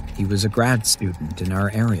all, he was a grad student in our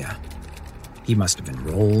area. He must have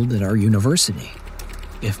enrolled at our university,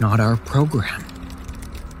 if not our program.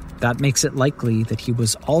 That makes it likely that he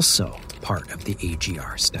was also part of the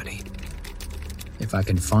AGR study. If I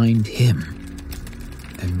can find him,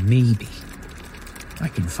 then maybe I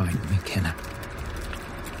can find McKenna.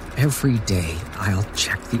 Every day, I'll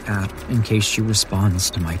check the app in case she responds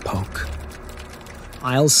to my poke.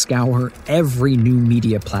 I'll scour every new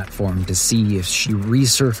media platform to see if she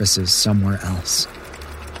resurfaces somewhere else.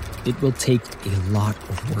 It will take a lot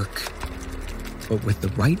of work, but with the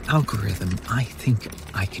right algorithm, I think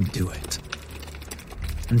I can do it.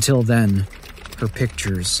 Until then, her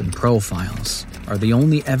pictures and profiles are the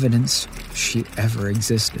only evidence she ever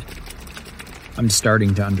existed. I'm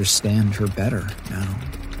starting to understand her better now.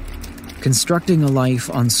 Constructing a life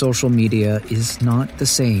on social media is not the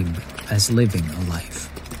same as living a life,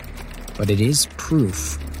 but it is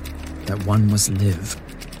proof that one was lived.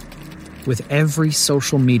 With every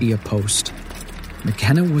social media post,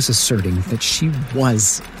 McKenna was asserting that she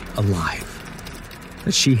was alive,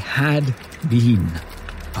 that she had been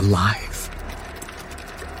alive.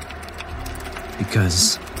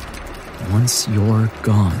 Because once you're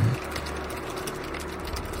gone,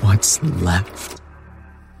 what's left?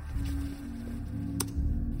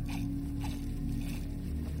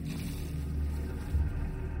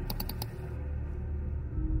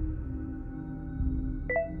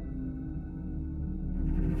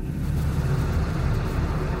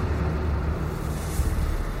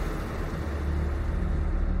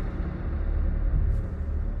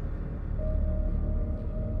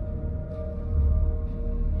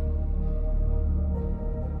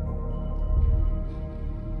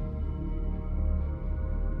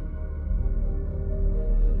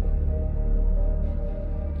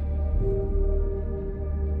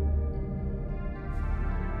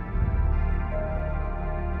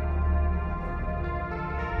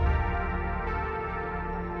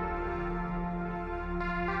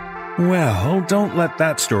 Well, don't let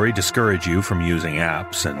that story discourage you from using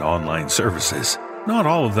apps and online services. Not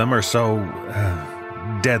all of them are so,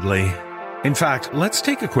 deadly. In fact, let's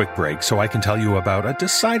take a quick break so I can tell you about a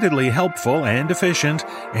decidedly helpful and efficient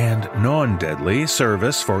and non-deadly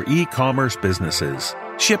service for e-commerce businesses,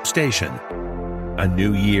 ShipStation. A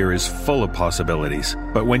new year is full of possibilities,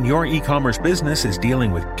 but when your e-commerce business is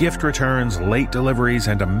dealing with gift returns, late deliveries,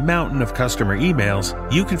 and a mountain of customer emails,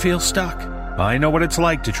 you can feel stuck. I know what it's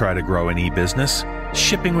like to try to grow an e-business.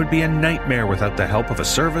 Shipping would be a nightmare without the help of a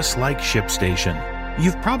service like ShipStation.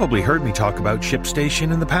 You've probably heard me talk about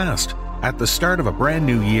ShipStation in the past. At the start of a brand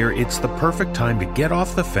new year, it's the perfect time to get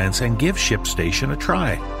off the fence and give ShipStation a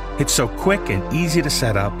try. It's so quick and easy to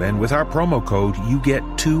set up, and with our promo code, you get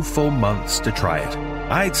 2 full months to try it.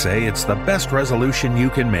 I'd say it's the best resolution you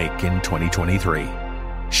can make in 2023.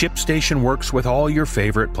 ShipStation works with all your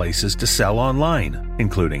favorite places to sell online,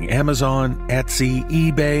 including Amazon, Etsy,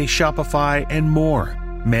 eBay, Shopify, and more.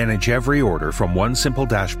 Manage every order from one simple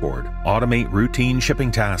dashboard, automate routine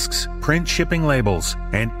shipping tasks, print shipping labels,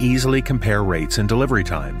 and easily compare rates and delivery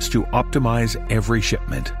times to optimize every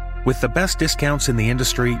shipment. With the best discounts in the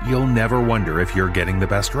industry, you'll never wonder if you're getting the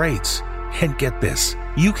best rates. And get this,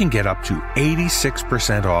 you can get up to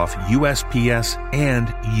 86% off USPS and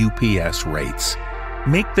UPS rates.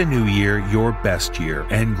 Make the new year your best year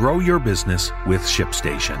and grow your business with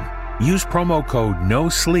ShipStation. Use promo code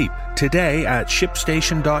NoSleep today at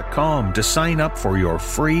ShipStation.com to sign up for your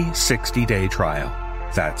free 60-day trial.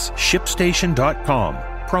 That's ShipStation.com,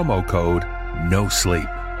 promo code NoSleep.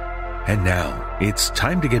 And now, it's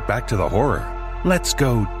time to get back to the horror. Let's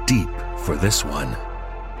go deep for this one.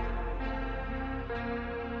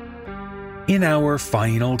 In our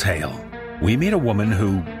final tale, we meet a woman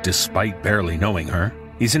who, despite barely knowing her,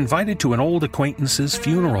 is invited to an old acquaintance's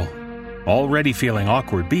funeral. Already feeling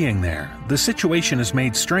awkward being there, the situation is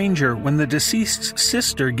made stranger when the deceased's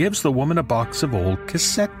sister gives the woman a box of old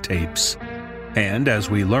cassette tapes. And as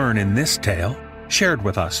we learn in this tale, shared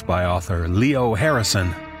with us by author Leo Harrison,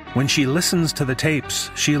 when she listens to the tapes,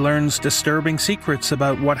 she learns disturbing secrets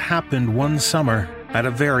about what happened one summer at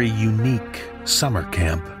a very unique summer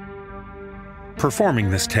camp. Performing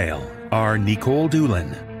this tale are Nicole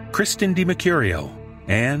Doolin, Kristen DiMercurio,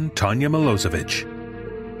 and Tanya Milosevic.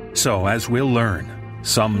 So, as we'll learn,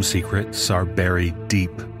 some secrets are buried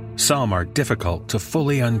deep. Some are difficult to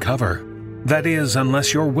fully uncover. That is,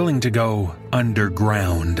 unless you're willing to go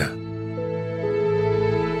underground.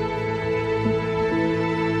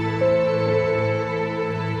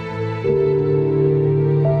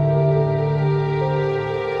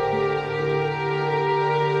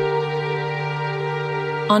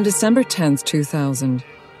 On December 10th, 2000,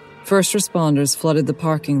 first responders flooded the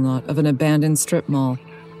parking lot of an abandoned strip mall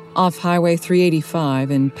off Highway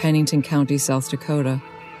 385 in Pennington County, South Dakota.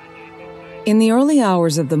 In the early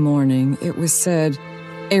hours of the morning, it was said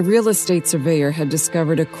a real estate surveyor had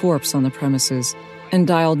discovered a corpse on the premises and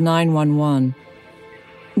dialed 911.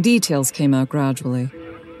 Details came out gradually,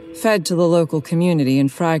 fed to the local community in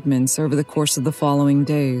fragments over the course of the following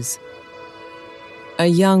days. A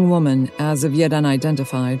young woman, as of yet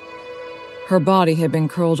unidentified. Her body had been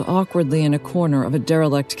curled awkwardly in a corner of a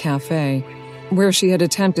derelict cafe, where she had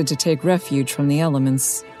attempted to take refuge from the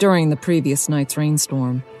elements during the previous night's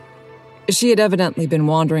rainstorm. She had evidently been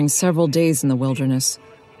wandering several days in the wilderness,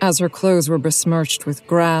 as her clothes were besmirched with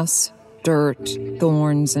grass, dirt,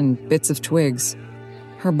 thorns, and bits of twigs,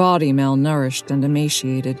 her body malnourished and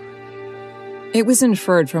emaciated. It was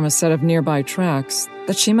inferred from a set of nearby tracks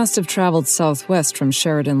that she must have traveled southwest from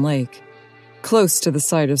Sheridan Lake, close to the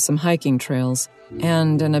site of some hiking trails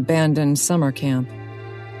and an abandoned summer camp.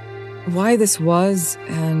 Why this was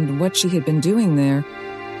and what she had been doing there,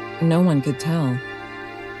 no one could tell.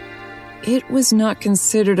 It was not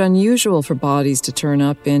considered unusual for bodies to turn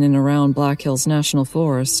up in and around Black Hills National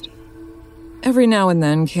Forest. Every now and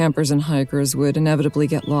then, campers and hikers would inevitably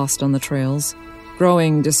get lost on the trails,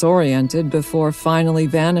 growing disoriented before finally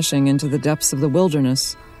vanishing into the depths of the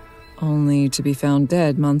wilderness, only to be found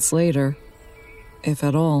dead months later, if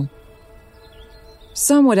at all.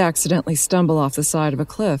 Some would accidentally stumble off the side of a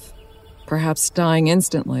cliff, perhaps dying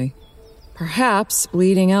instantly, perhaps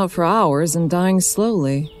bleeding out for hours and dying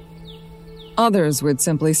slowly. Others would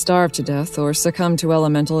simply starve to death or succumb to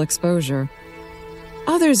elemental exposure.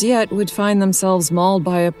 Others yet would find themselves mauled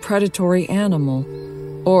by a predatory animal,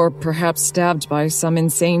 or perhaps stabbed by some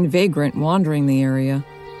insane vagrant wandering the area.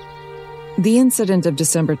 The incident of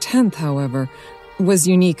December 10th, however, was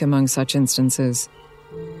unique among such instances.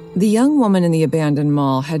 The young woman in the abandoned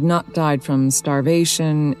mall had not died from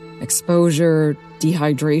starvation, exposure,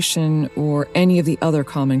 dehydration, or any of the other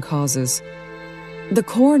common causes. The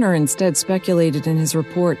coroner instead speculated in his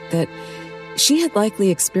report that she had likely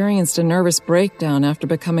experienced a nervous breakdown after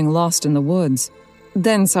becoming lost in the woods,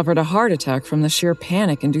 then suffered a heart attack from the sheer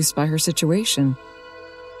panic induced by her situation.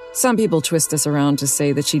 Some people twist this around to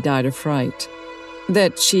say that she died of fright,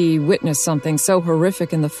 that she witnessed something so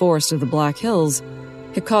horrific in the forest of the Black Hills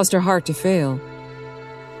it caused her heart to fail.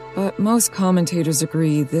 But most commentators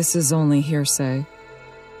agree this is only hearsay,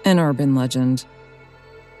 an urban legend.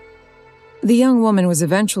 The young woman was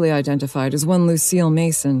eventually identified as one Lucille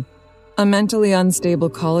Mason, a mentally unstable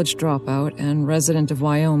college dropout and resident of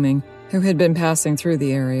Wyoming who had been passing through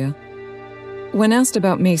the area. When asked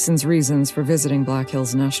about Mason's reasons for visiting Black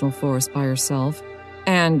Hills National Forest by herself,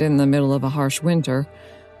 and in the middle of a harsh winter,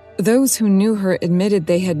 those who knew her admitted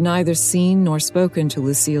they had neither seen nor spoken to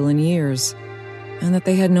Lucille in years, and that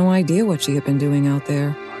they had no idea what she had been doing out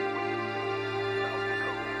there.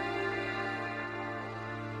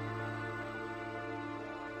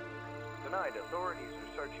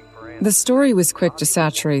 The story was quick to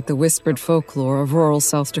saturate the whispered folklore of rural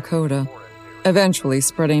South Dakota, eventually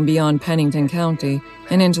spreading beyond Pennington County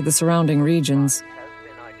and into the surrounding regions.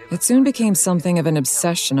 It soon became something of an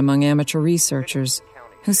obsession among amateur researchers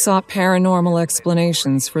who sought paranormal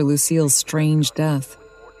explanations for Lucille's strange death.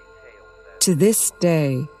 To this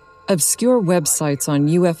day, obscure websites on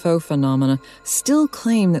UFO phenomena still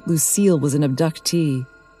claim that Lucille was an abductee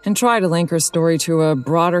and try to link her story to a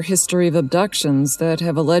broader history of abductions that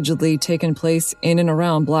have allegedly taken place in and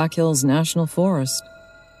around Black Hills National Forest.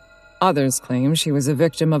 Others claim she was a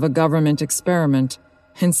victim of a government experiment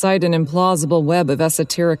and cite an implausible web of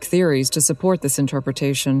esoteric theories to support this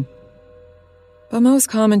interpretation. But most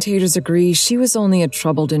commentators agree she was only a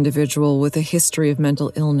troubled individual with a history of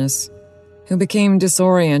mental illness who became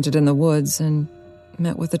disoriented in the woods and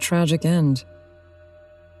met with a tragic end.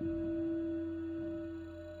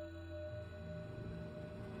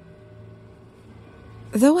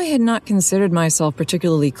 Though I had not considered myself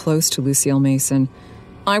particularly close to Lucille Mason,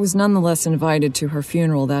 I was nonetheless invited to her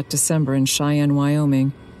funeral that December in Cheyenne,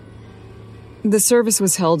 Wyoming. The service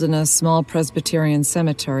was held in a small Presbyterian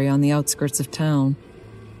cemetery on the outskirts of town.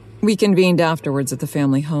 We convened afterwards at the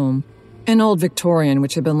family home, an old Victorian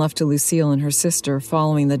which had been left to Lucille and her sister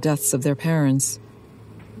following the deaths of their parents.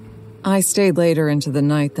 I stayed later into the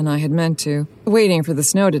night than I had meant to, waiting for the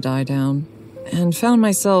snow to die down, and found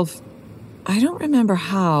myself, I don't remember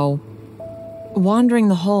how, wandering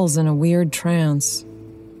the halls in a weird trance.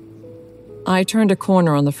 I turned a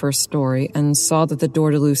corner on the first story and saw that the door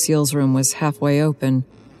to Lucille's room was halfway open,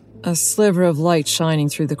 a sliver of light shining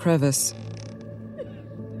through the crevice.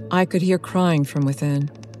 I could hear crying from within.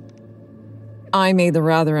 I made the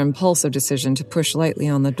rather impulsive decision to push lightly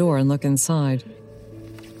on the door and look inside.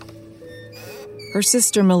 Her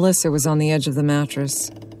sister Melissa was on the edge of the mattress,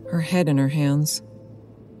 her head in her hands.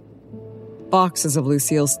 Boxes of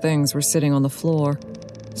Lucille's things were sitting on the floor,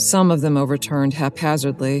 some of them overturned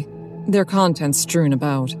haphazardly, their contents strewn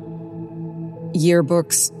about.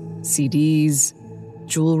 Yearbooks, CDs,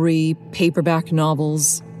 jewelry, paperback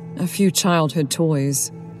novels, a few childhood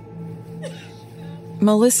toys.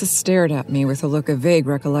 Melissa stared at me with a look of vague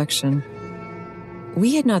recollection.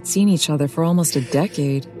 We had not seen each other for almost a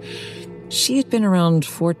decade. She had been around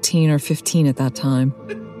 14 or 15 at that time.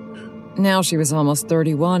 Now she was almost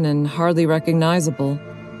 31 and hardly recognizable.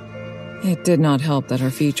 It did not help that her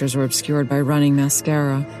features were obscured by running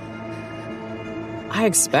mascara. I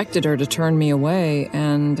expected her to turn me away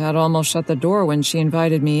and had almost shut the door when she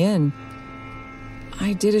invited me in.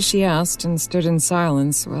 I did as she asked and stood in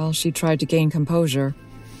silence while she tried to gain composure.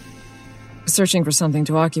 Searching for something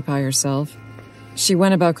to occupy herself, she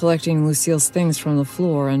went about collecting Lucille's things from the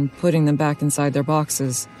floor and putting them back inside their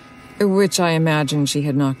boxes, which I imagined she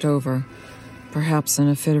had knocked over, perhaps in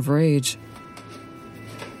a fit of rage.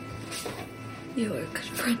 You were a good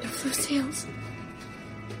friend of Lucille's.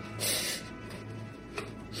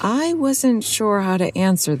 I wasn't sure how to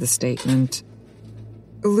answer the statement.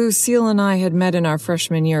 Lucille and I had met in our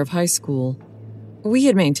freshman year of high school. We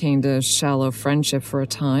had maintained a shallow friendship for a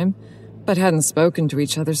time, but hadn't spoken to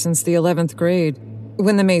each other since the 11th grade,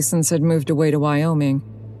 when the Masons had moved away to Wyoming.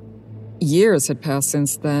 Years had passed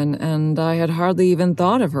since then, and I had hardly even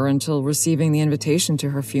thought of her until receiving the invitation to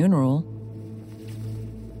her funeral.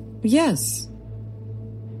 Yes.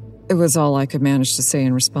 It was all I could manage to say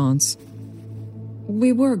in response.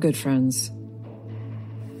 We were good friends.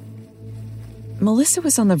 Melissa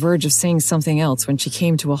was on the verge of saying something else when she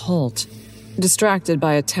came to a halt, distracted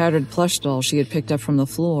by a tattered plush doll she had picked up from the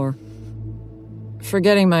floor.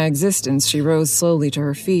 Forgetting my existence, she rose slowly to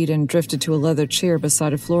her feet and drifted to a leather chair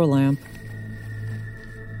beside a floor lamp.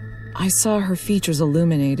 I saw her features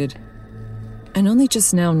illuminated. and only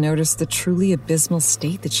just now noticed the truly abysmal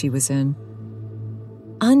state that she was in.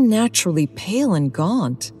 Unnaturally pale and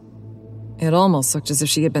gaunt. It almost looked as if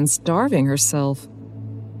she had been starving herself.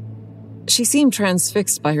 She seemed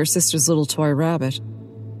transfixed by her sister's little toy rabbit.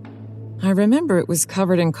 I remember it was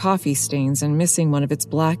covered in coffee stains and missing one of its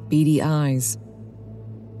black, beady eyes.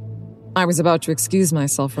 I was about to excuse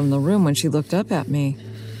myself from the room when she looked up at me,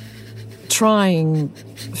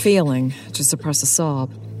 failing to suppress a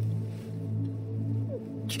sob.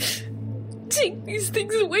 Take these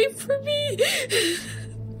things away from me.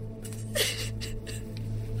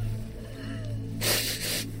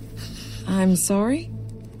 I'm sorry?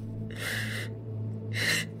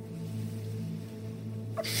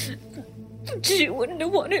 She wouldn't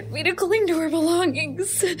have wanted me to cling to her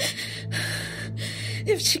belongings.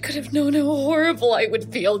 If she could have known how horrible I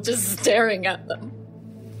would feel just staring at them.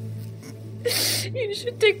 You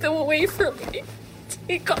should take them away from me.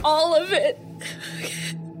 Take all of it.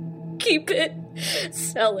 Keep it.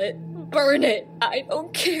 Sell it. Burn it. I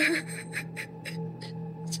don't care.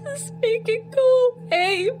 Just make it go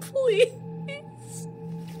away, please.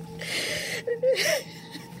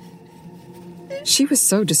 She was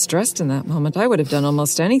so distressed in that moment, I would have done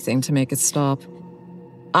almost anything to make it stop.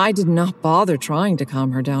 I did not bother trying to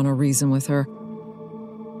calm her down or reason with her.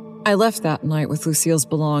 I left that night with Lucille's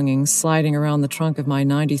belongings sliding around the trunk of my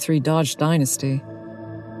 '93 Dodge Dynasty.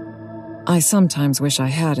 I sometimes wish I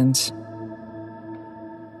hadn't.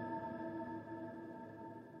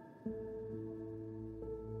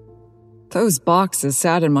 Those boxes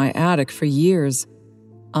sat in my attic for years,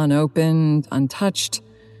 unopened, untouched,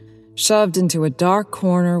 shoved into a dark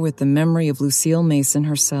corner with the memory of Lucille Mason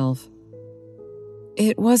herself.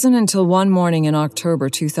 It wasn't until one morning in October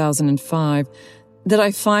 2005 that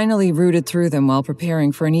I finally rooted through them while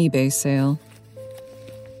preparing for an eBay sale.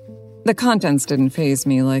 The contents didn't faze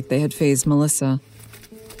me like they had fazed Melissa.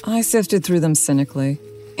 I sifted through them cynically,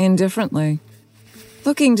 indifferently,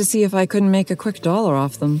 looking to see if I couldn't make a quick dollar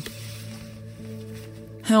off them.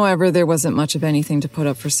 However, there wasn't much of anything to put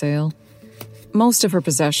up for sale. Most of her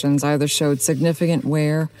possessions either showed significant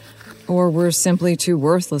wear or were simply too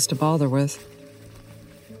worthless to bother with.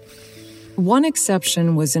 One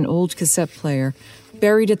exception was an old cassette player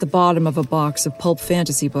buried at the bottom of a box of pulp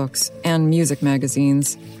fantasy books and music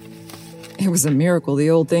magazines. It was a miracle the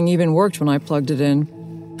old thing even worked when I plugged it in.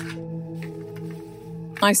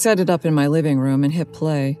 I set it up in my living room and hit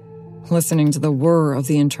play, listening to the whir of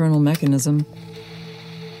the internal mechanism.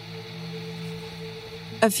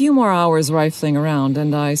 A few more hours rifling around,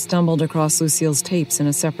 and I stumbled across Lucille's tapes in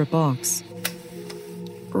a separate box.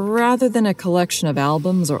 Rather than a collection of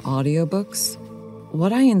albums or audiobooks,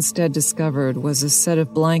 what I instead discovered was a set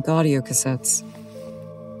of blank audio cassettes.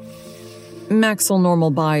 Maxell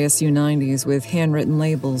Normal Bias U90s with handwritten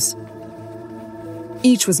labels.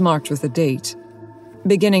 Each was marked with a date,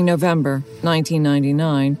 beginning November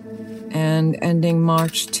 1999 and ending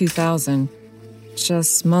March 2000,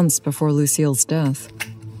 just months before Lucille's death.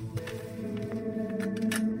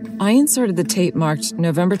 I inserted the tape marked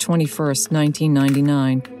November 21st,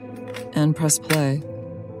 1999, and pressed play.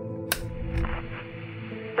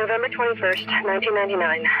 November 21st,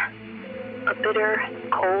 1999. A bitter,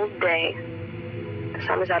 cold day. The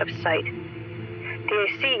sun is out of sight. The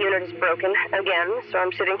AC unit is broken again, so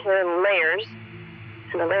I'm sitting here in layers,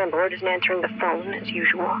 and the landlord isn't answering the phone as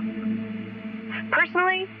usual.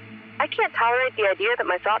 Personally, I can't tolerate the idea that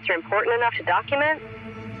my thoughts are important enough to document.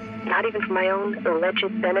 Not even for my own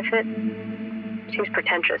alleged benefit. Seems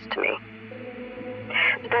pretentious to me.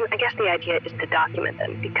 But then I guess the idea is to document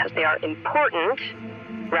them because they are important,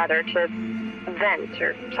 rather to vent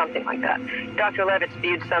or something like that. Dr. Levitt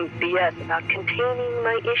spewed some BS about containing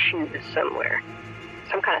my issues somewhere.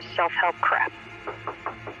 Some kind of self-help crap.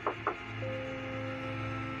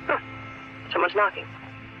 Someone's knocking.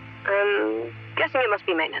 I'm guessing it must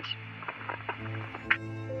be maintenance.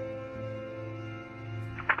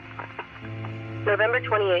 November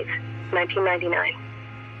 28th, 1999.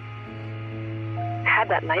 Had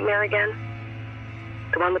that nightmare again?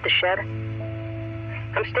 The one with the shed?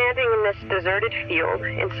 I'm standing in this deserted field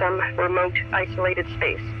in some remote, isolated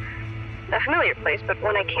space. A familiar place, but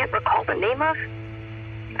one I can't recall the name of.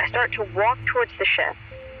 I start to walk towards the shed.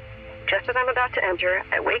 Just as I'm about to enter,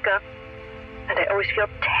 I wake up, and I always feel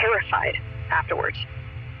terrified afterwards.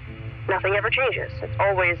 Nothing ever changes. It's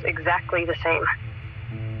always exactly the same.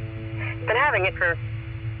 Been having it for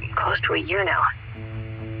close to a year now.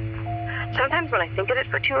 Sometimes when I think of it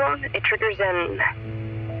for too long, it triggers an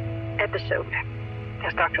episode,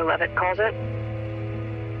 as Dr. Levitt calls it.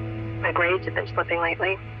 My grades have been slipping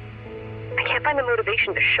lately. I can't find the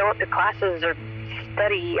motivation to show up to classes or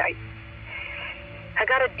study. I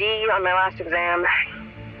got a D on my last exam.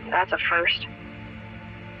 That's a first.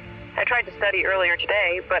 I tried to study earlier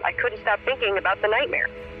today, but I couldn't stop thinking about the nightmare.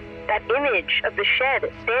 That image of the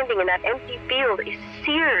shed standing in that empty field is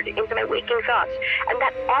seared into my waking thoughts, and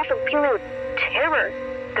that awful feeling of terror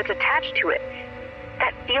that's attached to it,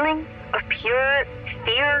 that feeling of pure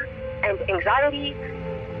fear and anxiety,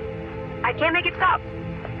 I can't make it stop.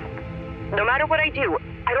 No matter what I do,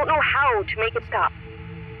 I don't know how to make it stop.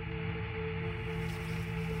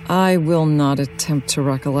 I will not attempt to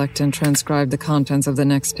recollect and transcribe the contents of the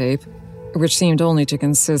next tape, which seemed only to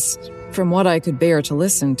consist, from what I could bear to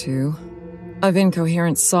listen to, of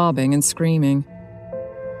incoherent sobbing and screaming.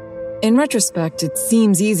 In retrospect, it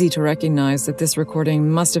seems easy to recognize that this recording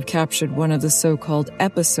must have captured one of the so-called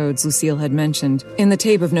episodes Lucille had mentioned in the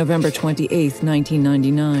tape of November 28,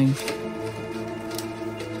 1999.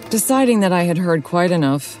 Deciding that I had heard quite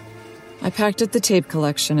enough, I packed up the tape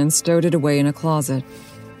collection and stowed it away in a closet.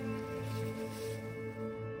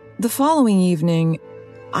 The following evening,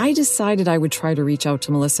 I decided I would try to reach out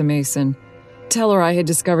to Melissa Mason, tell her I had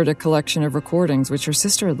discovered a collection of recordings which her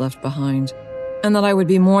sister had left behind, and that I would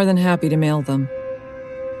be more than happy to mail them.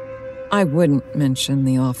 I wouldn't mention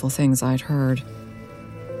the awful things I'd heard.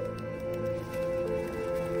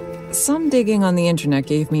 Some digging on the internet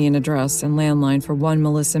gave me an address and landline for one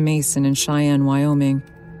Melissa Mason in Cheyenne, Wyoming.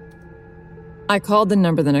 I called the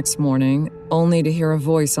number the next morning, only to hear a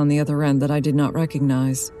voice on the other end that I did not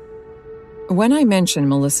recognize. When I mentioned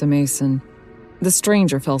Melissa Mason, the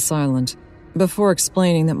stranger fell silent, before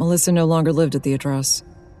explaining that Melissa no longer lived at the address.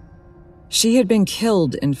 She had been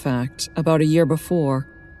killed, in fact, about a year before,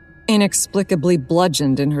 inexplicably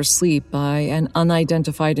bludgeoned in her sleep by an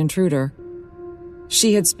unidentified intruder.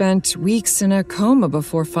 She had spent weeks in a coma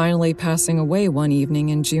before finally passing away one evening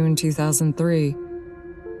in June 2003.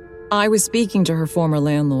 I was speaking to her former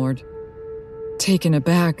landlord. Taken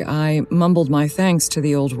aback, I mumbled my thanks to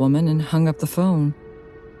the old woman and hung up the phone.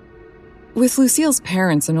 With Lucille's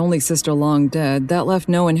parents and only sister long dead, that left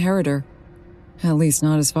no inheritor. At least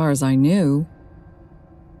not as far as I knew.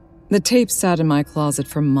 The tapes sat in my closet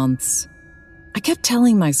for months. I kept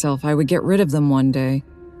telling myself I would get rid of them one day,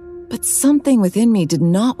 but something within me did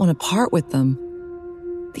not want to part with them.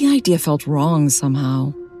 The idea felt wrong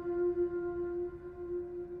somehow.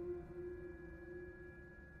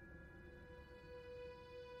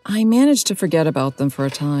 I managed to forget about them for a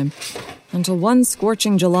time, until one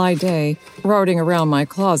scorching July day, routing around my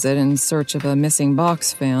closet in search of a missing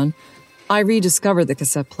box fan, I rediscovered the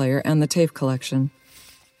cassette player and the tape collection.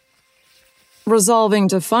 Resolving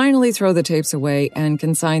to finally throw the tapes away and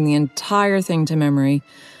consign the entire thing to memory,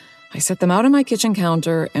 I set them out on my kitchen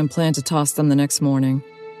counter and planned to toss them the next morning.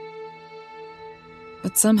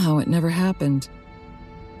 But somehow it never happened.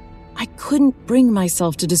 I couldn't bring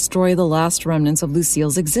myself to destroy the last remnants of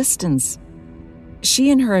Lucille's existence. She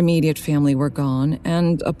and her immediate family were gone,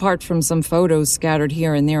 and apart from some photos scattered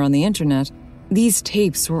here and there on the internet, these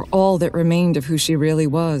tapes were all that remained of who she really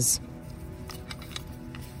was.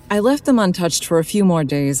 I left them untouched for a few more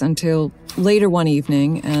days until, later one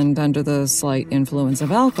evening, and under the slight influence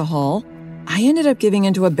of alcohol, I ended up giving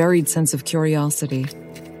into a buried sense of curiosity.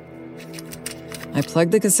 I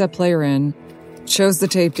plugged the cassette player in, chose the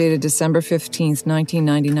tape dated December 15th,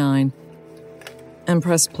 1999, and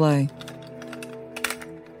pressed play.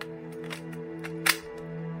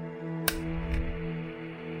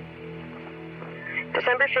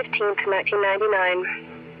 December 15th,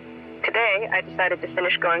 1999. Today, I decided to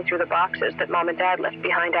finish going through the boxes that Mom and Dad left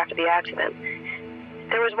behind after the accident.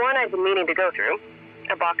 There was one I'd been meaning to go through,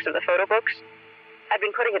 a box of the photo books. I'd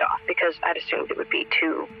been putting it off because I'd assumed it would be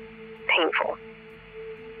too painful.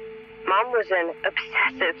 Mom was an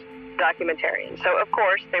obsessive documentarian, so of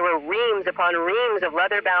course there were reams upon reams of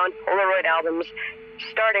leather-bound Polaroid albums,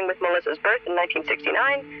 starting with Melissa's birth in 1969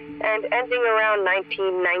 and ending around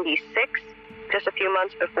 1996, just a few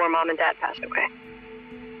months before Mom and Dad passed away.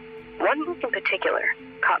 One book in particular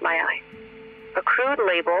caught my eye. A crude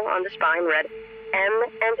label on the spine read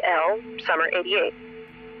M&L Summer 88.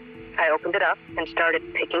 I opened it up and started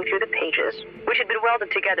picking through the pages, which had been welded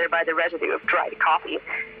together by the residue of dried coffee.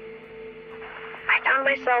 I found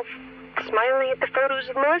myself smiling at the photos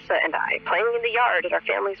of Melissa and I playing in the yard at our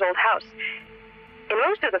family's old house. In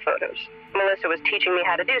most of the photos, Melissa was teaching me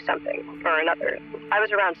how to do something or another. I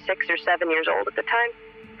was around 6 or 7 years old at the time,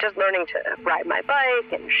 just learning to ride my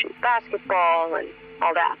bike and shoot basketball and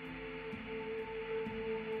all that.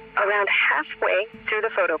 Around halfway through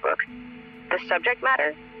the photo book, the subject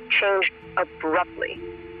matter changed abruptly.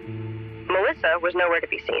 Melissa was nowhere to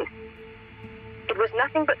be seen. It was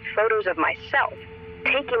nothing but photos of myself,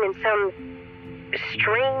 taken in some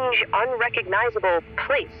strange, unrecognizable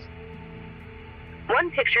place.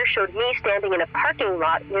 One picture showed me standing in a parking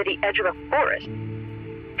lot near the edge of a forest.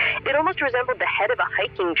 It almost resembled the head of a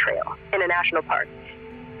hiking trail in a national park.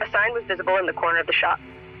 A sign was visible in the corner of the shot.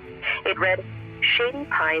 It read, Shady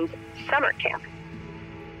Pines Summer Camp.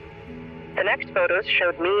 The next photos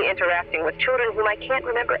showed me interacting with children whom I can't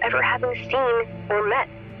remember ever having seen or met.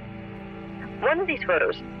 One of these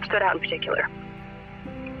photos stood out in particular.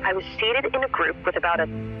 I was seated in a group with about a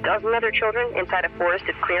dozen other children inside a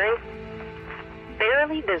forested clearing.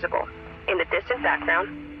 Barely visible in the distant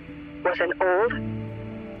background was an old,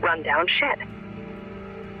 rundown shed.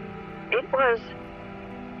 It was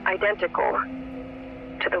identical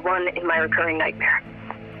to the one in my recurring nightmare.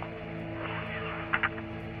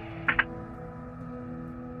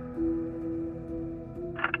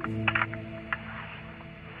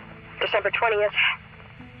 December 20th.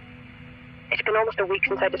 It's been almost a week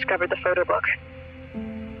since I discovered the photo book.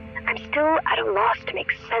 I'm still at a loss to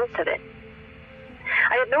make sense of it.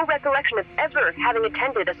 I have no recollection of ever having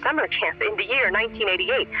attended a summer camp in the year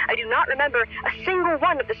 1988. I do not remember a single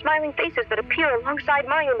one of the smiling faces that appear alongside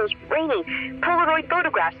mine in those grainy Polaroid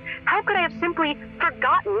photographs. How could I have simply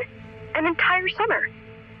forgotten an entire summer?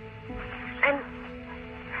 And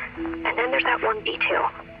then there's that one detail.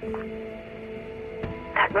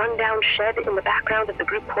 That rundown shed in the background of the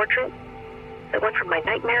group portrait, the one from my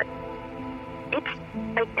nightmare, it's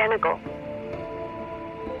identical.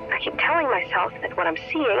 I keep telling myself that what I'm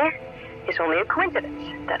seeing is only a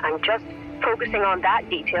coincidence, that I'm just focusing on that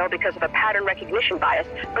detail because of a pattern recognition bias,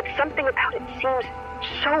 but something about it seems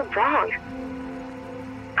so wrong.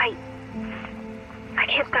 I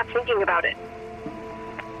can't stop thinking about it.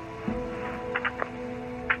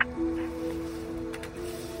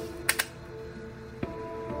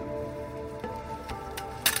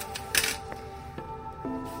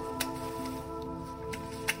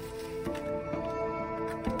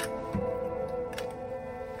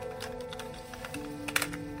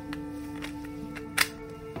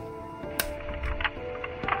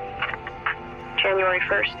 January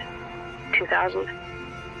 1st, 2000.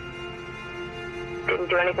 Didn't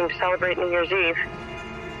do anything to celebrate New Year's Eve.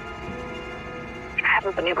 I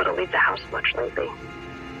haven't been able to leave the house much lately.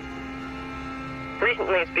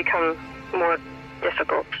 Recently, it's become more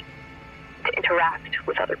difficult to interact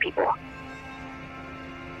with other people.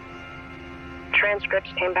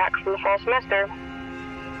 Transcripts came back from the fall semester.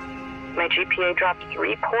 My GPA dropped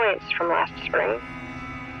 3 points from last spring.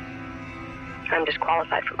 I'm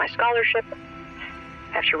disqualified from my scholarship.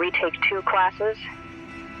 I have to retake 2 classes.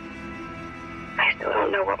 I still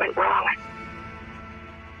don't know what went wrong.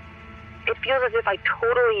 It feels as if I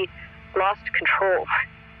totally lost control.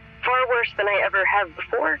 Far worse than I ever have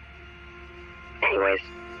before. Anyways,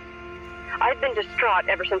 I've been distraught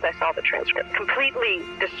ever since I saw the transcript. Completely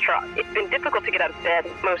distraught. It's been difficult to get out of bed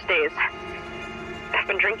most days. I've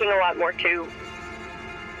been drinking a lot more too.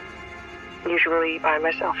 Usually by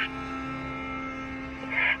myself.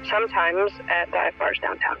 Sometimes at dive bars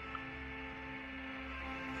downtown.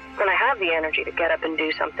 When I have the energy to get up and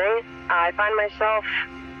do something, I find myself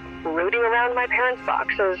rooting around my parents'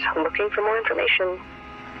 boxes, looking for more information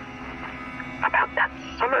about that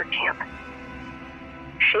summer camp.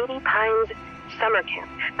 Shady Pines Summer Camp.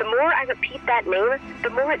 The more I repeat that name, the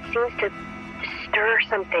more it seems to stir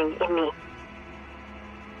something in me.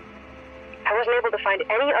 I wasn't able to find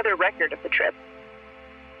any other record of the trip.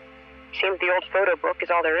 Seems the old photo book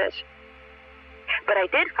is all there is. But I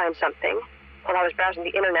did find something while I was browsing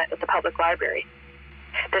the internet at the public library.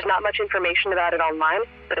 There's not much information about it online,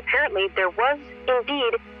 but apparently there was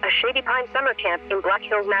indeed a Shady Pine Summer Camp in Black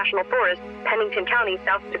Hills National Forest, Pennington County,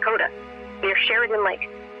 South Dakota, near Sheridan Lake.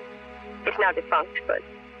 It's now defunct, but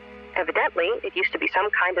evidently it used to be some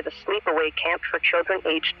kind of a sleepaway camp for children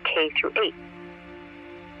aged K through 8.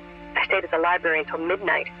 I stayed at the library until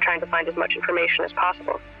midnight, trying to find as much information as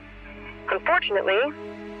possible. Unfortunately,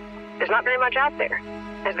 there's not very much out there,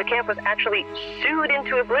 as the camp was actually sued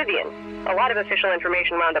into oblivion. A lot of official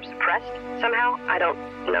information wound up suppressed somehow. I don't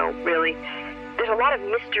know, really. There's a lot of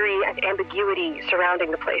mystery and ambiguity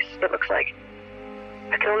surrounding the place, it looks like.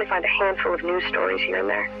 I can only find a handful of news stories here and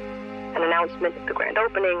there. An announcement of the grand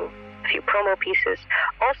opening, a few promo pieces.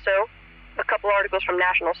 Also, a couple articles from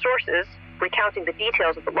national sources recounting the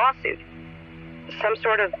details of the lawsuit. Some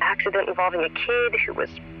sort of accident involving a kid who was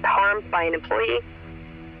harmed by an employee.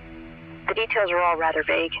 The details are all rather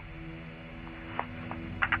vague.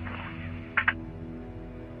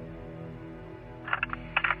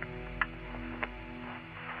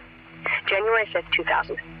 January 5th,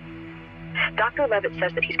 2000. Dr. Levitt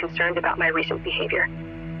says that he's concerned about my recent behavior.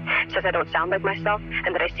 Says I don't sound like myself,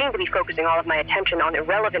 and that I seem to be focusing all of my attention on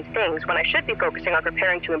irrelevant things when I should be focusing on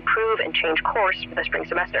preparing to improve and change course for the spring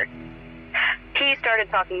semester. He started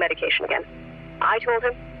talking medication again. I told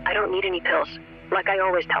him I don't need any pills, like I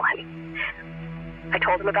always tell him. I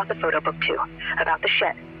told him about the photo book too, about the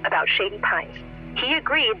shed, about Shady Pines. He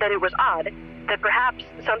agreed that it was odd, that perhaps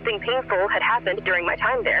something painful had happened during my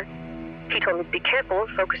time there. He told me to be careful of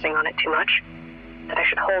focusing on it too much, that I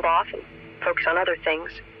should hold off and focus on other things,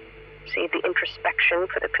 save the introspection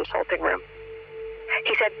for the consulting room.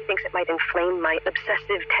 He said he thinks it might inflame my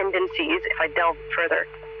obsessive tendencies if I delve further.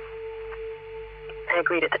 I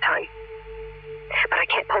agreed at the time, but I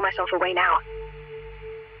can't pull myself away now.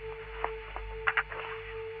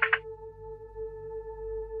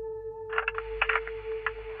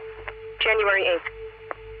 January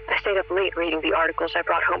 8th. I stayed up late reading the articles I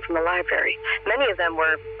brought home from the library. Many of them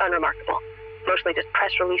were unremarkable, mostly just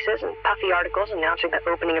press releases and puffy articles announcing the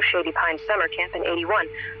opening of Shady Pines Summer Camp in '81.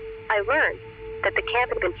 I learned that the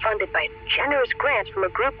camp had been funded by a generous grant from a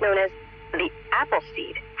group known as the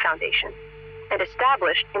Appleseed Foundation and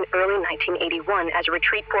established in early 1981 as a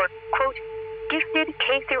retreat for, quote, gifted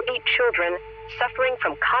K-8 children suffering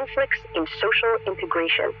from conflicts in social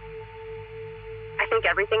integration. I think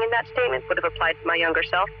everything in that statement would have applied to my younger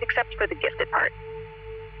self, except for the gifted part.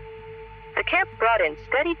 The camp brought in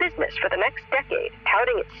steady business for the next decade,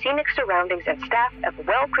 touting its scenic surroundings and staff of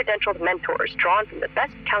well-credentialed mentors drawn from the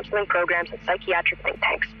best counseling programs and psychiatric think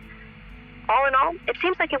tanks. All in all, it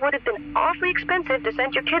seems like it would have been awfully expensive to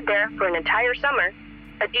send your kid there for an entire summer,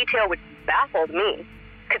 a detail which baffled me,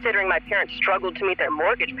 considering my parents struggled to meet their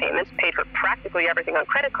mortgage payments, paid for practically everything on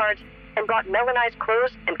credit cards, and bought melanized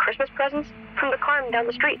clothes and Christmas presents from the farm down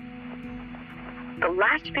the street. The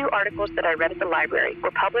last few articles that I read at the library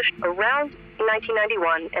were published around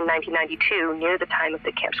 1991 and 1992, near the time of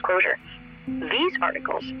the camp's closure. These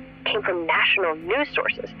articles came from national news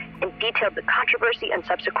sources and detailed the controversy and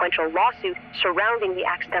subsequent lawsuit surrounding the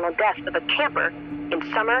accidental death of a camper in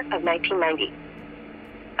summer of 1990.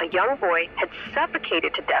 A young boy had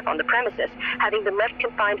suffocated to death on the premises, having been left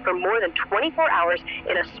confined for more than 24 hours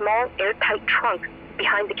in a small, airtight trunk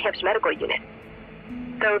behind the camp's medical unit.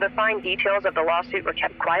 Though the fine details of the lawsuit were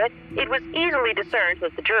kept quiet, it was easily discerned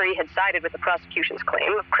that the jury had sided with the prosecution's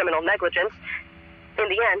claim of criminal negligence. In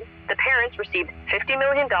the end, the parents received $50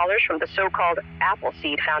 million from the so-called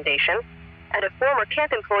Appleseed Foundation, and a former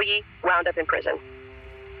camp employee wound up in prison.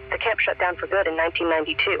 The camp shut down for good in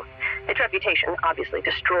 1992, its reputation obviously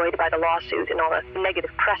destroyed by the lawsuit and all the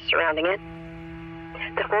negative press surrounding it.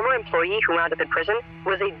 The former employee who wound up in prison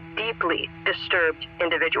was a deeply disturbed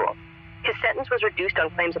individual. His sentence was reduced on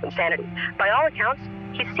claims of insanity. By all accounts,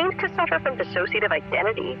 he seemed to suffer from dissociative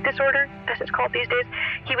identity disorder, as it's called these days.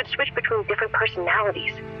 He would switch between different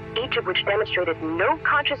personalities, each of which demonstrated no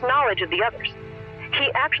conscious knowledge of the others.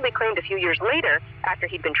 He actually claimed a few years later, after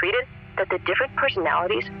he'd been treated, that the different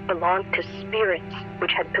personalities belonged to spirits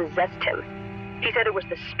which had possessed him. He said it was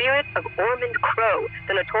the spirit of Ormond Crow,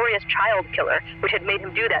 the notorious child killer, which had made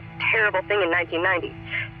him do that terrible thing in 1990.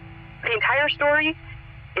 The entire story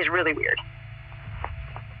is really weird.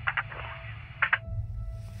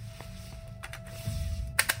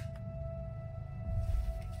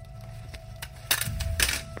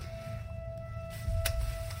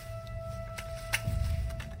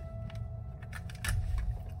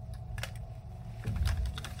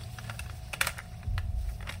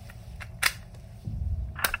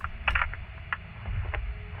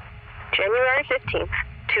 January 15th,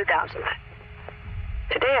 2000.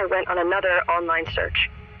 Today I went on another online search.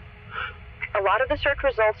 A lot of the search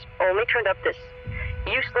results only turned up this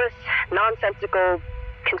useless, nonsensical,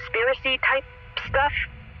 conspiracy-type stuff.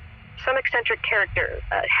 Some eccentric character,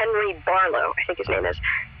 Henry Barlow, I think his name is,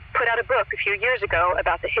 put out a book a few years ago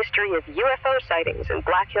about the history of UFO sightings in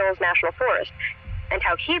Black Hills National Forest, and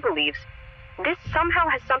how he believes this somehow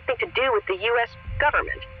has something to do with the U.S.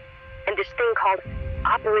 government and this thing called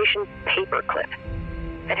Operation Paperclip,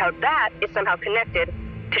 and how that is somehow connected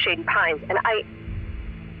to Shady Pines. And I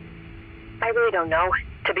really don't know,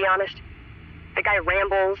 to be honest. The guy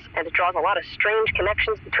rambles and draws a lot of strange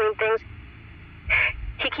connections between things.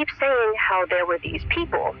 He keeps saying how there were these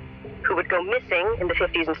people who would go missing in the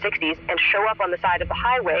 50s and 60s and show up on the side of the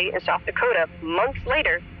highway in South Dakota months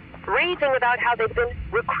later, raving about how they'd been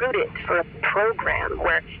recruited for a program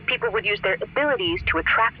where people would use their abilities to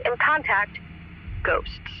attract and contact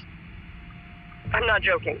ghosts. I'm not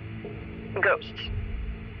joking. Ghosts.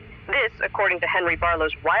 This, according to Henry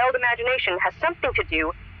Barlow's wild imagination, has something to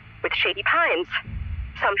do with Shady Pines,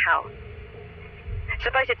 somehow.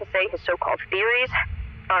 Suffice it to say, his so-called theories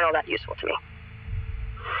aren't all that useful to me.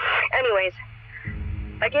 Anyways,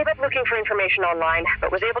 I gave up looking for information online,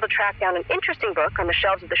 but was able to track down an interesting book on the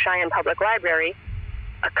shelves of the Cheyenne Public Library,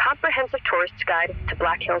 A Comprehensive Tourist's Guide to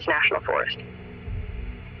Black Hills National Forest.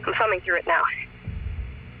 I'm thumbing through it now.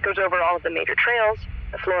 It goes over all of the major trails,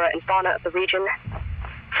 the flora and fauna of the region,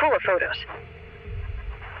 full of photos.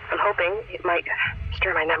 I'm hoping it might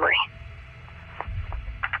stir my memory.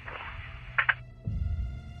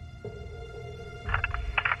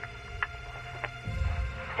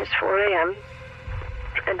 It's 4 a.m.,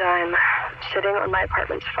 and I'm sitting on my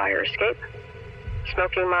apartment's fire escape,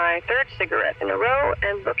 smoking my third cigarette in a row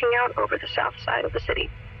and looking out over the south side of the city.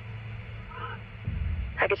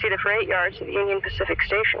 I can see the freight yards of Union Pacific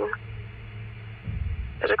Station.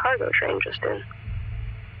 There's a cargo train just in.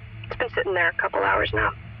 It's been sitting there a couple hours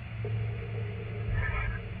now.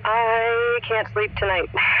 I can't sleep tonight.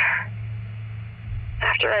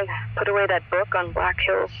 After I put away that book on Black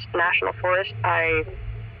Hills National Forest, I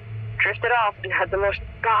drifted off and had the most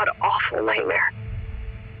god-awful nightmare.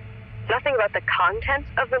 Nothing about the contents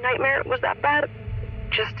of the nightmare was that bad,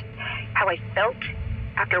 just how I felt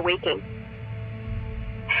after waking.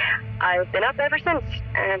 I've been up ever since,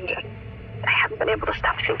 and I haven't been able to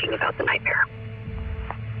stop thinking about the nightmare.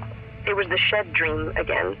 It was the shed dream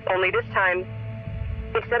again, only this time,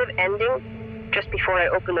 instead of ending just before I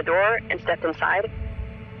opened the door and stepped inside,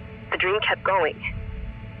 the dream kept going.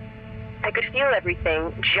 I could feel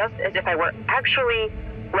everything just as if I were actually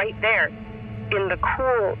right there in the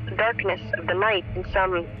cool darkness of the night in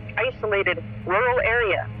some isolated rural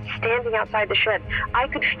area, standing outside the shed. I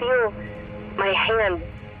could feel my hand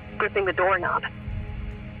gripping the doorknob,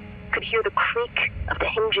 could hear the creak of the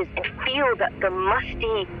hinges and feel the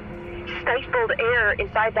musty, stifled air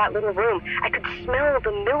inside that little room. I could smell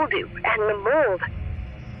the mildew and the mold.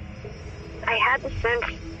 I had the sense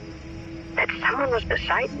that someone was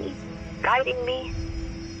beside me, guiding me,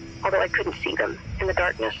 although I couldn't see them in the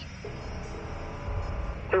darkness.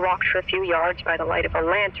 We walked for a few yards by the light of a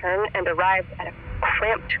lantern and arrived at a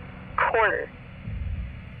cramped corner.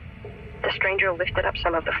 The stranger lifted up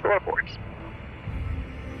some of the floorboards.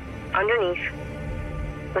 Underneath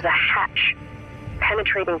was a hatch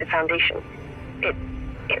penetrating the foundation.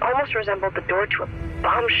 It almost resembled the door to a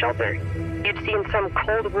bomb shelter you'd see in some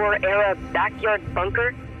Cold War-era backyard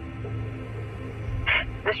bunker.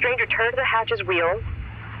 The stranger turned the hatch's wheel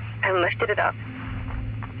and lifted it up.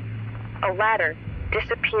 A ladder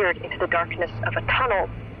disappeared into the darkness of a tunnel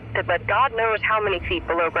that led God knows how many feet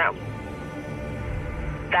below ground.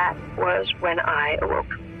 That was when I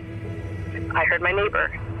awoke. I heard my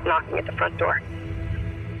neighbor knocking at the front door.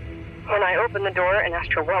 When I opened the door and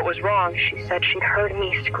asked her what was wrong, she said she'd heard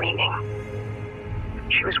me screaming.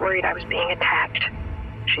 She was worried I was being attacked,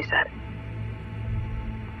 she said.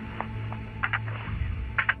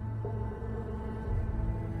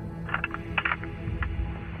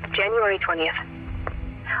 January 20th.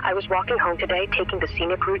 I was walking home today, taking the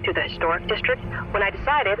scenic route through the historic district, when I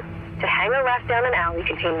decided to hang a left down an alley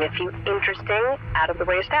containing a few interesting,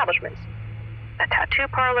 out-of-the-way establishments. A tattoo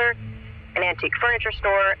parlor, an antique furniture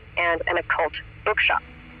store, and an occult bookshop.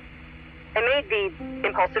 I made the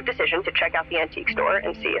impulsive decision to check out the antique store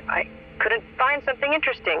and see if I couldn't find something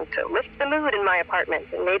interesting to lift the mood in my apartment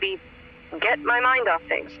and maybe get my mind off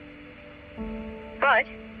things. But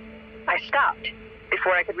I stopped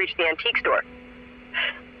before I could reach the antique store.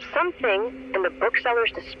 Something in the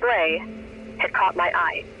bookseller's display had caught my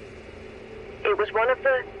eye. It was one of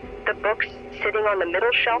the books sitting on the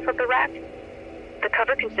middle shelf of the rack. The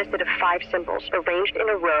cover consisted of 5 symbols arranged in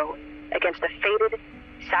a row against a faded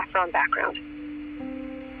saffron background.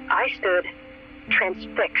 I stood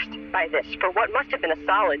transfixed by this for what must have been a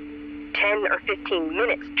solid 10 or 15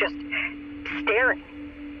 minutes, just staring.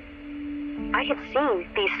 I had seen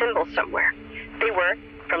these symbols somewhere. They were,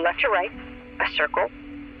 from left to right, a circle,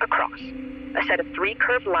 a cross, a set of 3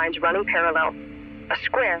 curved lines running parallel, a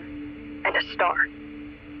square, and a star,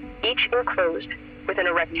 each enclosed within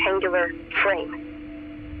a rectangular frame.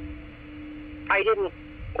 I didn't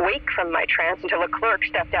wake from my trance until a clerk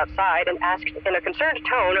stepped outside and asked in a concerned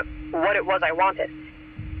tone what it was I wanted.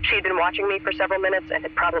 She had been watching me for several minutes and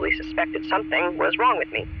had probably suspected something was wrong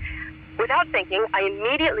with me. Without thinking, I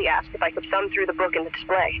immediately asked if I could thumb through the book in the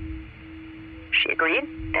display. She agreed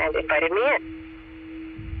and invited me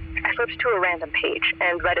in. I flipped to a random page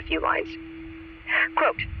and read a few lines.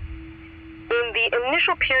 Quote, "In the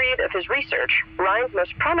initial period of his research, Ryan's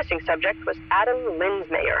most promising subject was Adam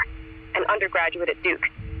Linsmeyer, an undergraduate at Duke.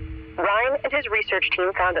 Ryan and his research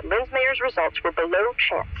team found that Linsmeyer's results were below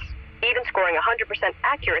chance, even scoring 100%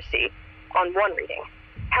 accuracy on one reading.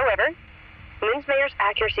 However, Linsmeyer's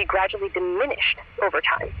accuracy gradually diminished over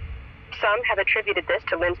time. Some have attributed this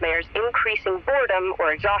to Linsmayer's increasing boredom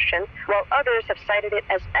or exhaustion, while others have cited it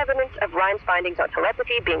as evidence of Ryan's findings on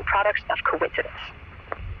telepathy being products of coincidence.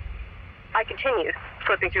 I continued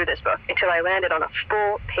flipping through this book until I landed on a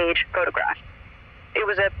full-page photograph. It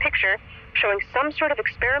was a picture showing some sort of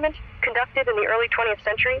experiment conducted in the early 20th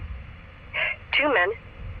century. Two men,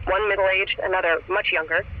 one middle-aged, another much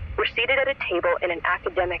younger, were seated at a table in an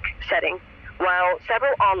academic setting, while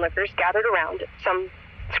several onlookers gathered around, some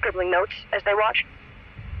scribbling notes as they watched.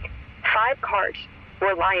 5 cards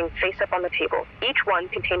were lying face up on the table, each one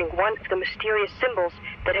containing one of the mysterious symbols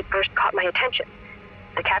that had first caught my attention.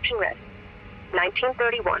 The caption read,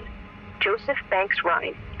 1931, Joseph Banks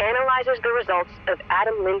Rhine analyzes the results of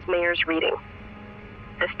Adam Linsmayer's reading.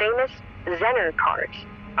 The famous Zener cards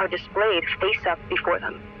are displayed face up before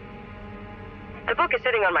them. The book is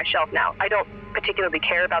sitting on my shelf now. I don't particularly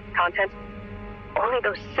care about the contents, only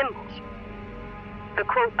those symbols. The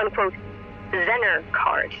quote-unquote Zener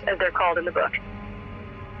cards, as they're called in the book.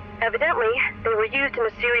 Evidently, they were used in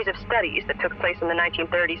a series of studies that took place in the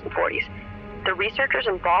 1930s and 40s. The researchers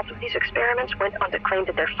involved with these experiments went on to claim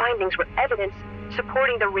that their findings were evidence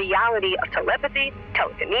supporting the reality of telepathy,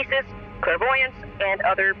 telekinesis, clairvoyance, and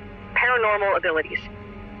other paranormal abilities.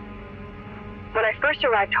 When I first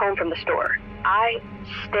arrived home from the store, I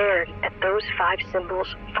stared at those 5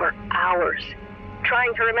 symbols for hours,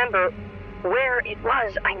 trying to remember where it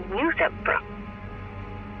was I knew them from.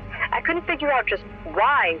 I couldn't figure out just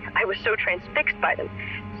why I was so transfixed by them.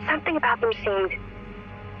 Something about them seemed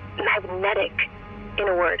magnetic, in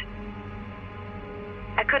a word.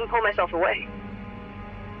 I couldn't pull myself away.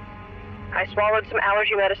 I swallowed some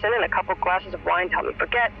allergy medicine and a couple glasses of wine to help me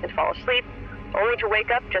forget and fall asleep, only to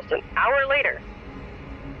wake up just an hour later.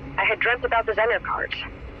 I had dreamt about the Zener cards.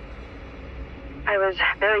 I was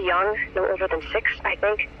very young, no older than 6, I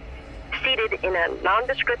think, seated in a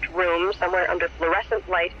nondescript room somewhere under fluorescent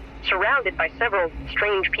light, surrounded by several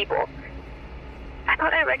strange people. I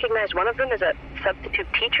thought I recognized one of them as a substitute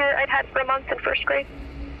teacher I'd had for a month in first grade.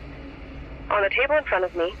 On the table in front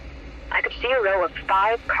of me, I could see a row of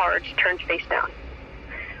 5 cards turned face down.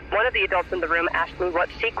 One of the adults in the room asked me what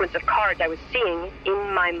sequence of cards I was seeing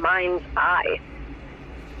in my mind's eye.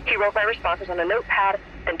 He wrote my responses on a notepad,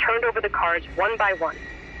 then turned over the cards one by one.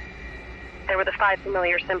 There were the 5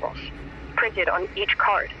 familiar symbols, printed on each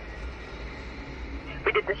card.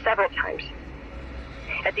 We did this several times.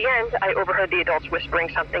 At the end, I overheard the adults whispering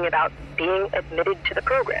something about being admitted to the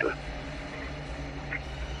program.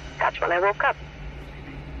 That's when I woke up.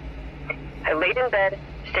 I laid in bed,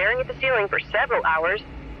 staring at the ceiling for several hours,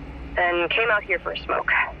 then came out here for a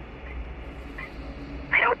smoke.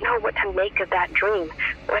 I don't know what to make of that dream,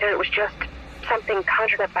 whether it was just something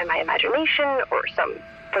conjured up by my imagination or some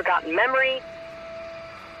forgotten memory.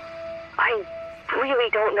 I really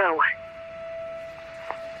don't know.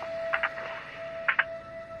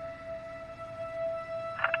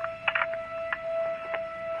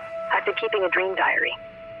 I've been keeping a dream diary.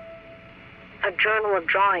 A journal of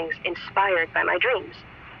drawings inspired by my dreams.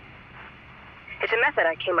 It's a method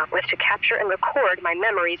I came up with to capture and record my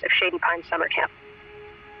memories of Shady Pines summer camp.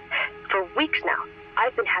 For weeks now,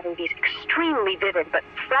 I've been having these extremely vivid but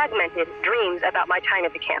fragmented dreams about my time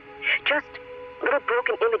at the camp. Just little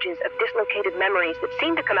broken images of dislocated memories that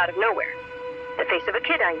seemed to come out of nowhere. The face of a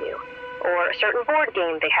kid I knew, or a certain board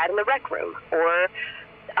game they had in the rec room, or a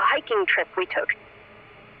hiking trip we took.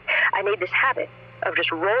 I made this habit of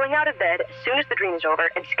just rolling out of bed as soon as the dream is over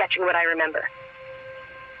and sketching what I remember.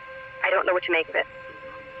 I don't know what to make of it.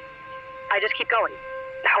 I just keep going,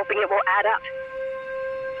 hoping it will add up.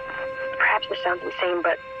 Perhaps this sounds insane,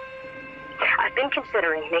 but I've been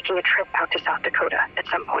considering making a trip out to South Dakota at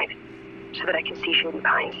some point so that I can see Shady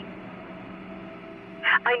Pines.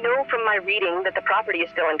 I know from my reading that the property is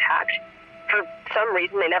still intact. For some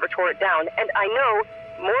reason, they never tore it down, and I know,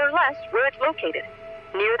 more or less, where it's located,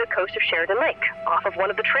 near the coast of Sheridan Lake, off of one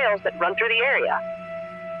of the trails that run through the area.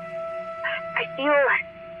 I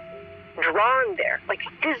feel drawn there, like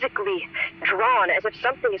physically drawn, as if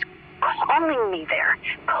something is calling me there,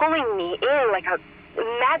 pulling me in like a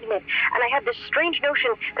magnet, and I have this strange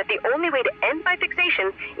notion that the only way to end my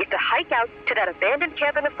fixation is to hike out to that abandoned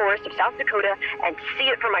camp in the forest of South Dakota and see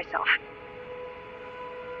it for myself.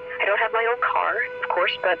 I don't have my own car, of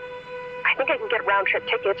course, but I think I can get round-trip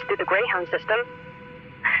tickets through the Greyhound system.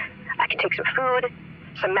 I can take some food,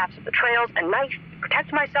 some maps of the trails, a knife,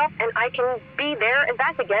 protect myself, and I can be there and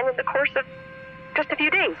back again in the course of just a few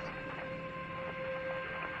days.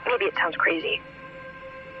 Maybe it sounds crazy.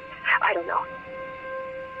 I don't know.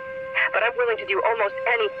 But I'm willing to do almost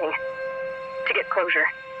anything to get closure.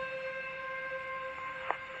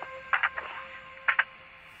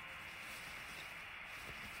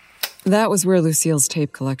 That was where Lucille's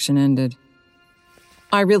tape collection ended.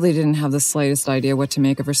 I really didn't have the slightest idea what to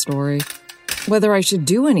make of her story, whether I should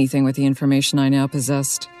do anything with the information I now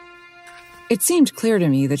possessed. It seemed clear to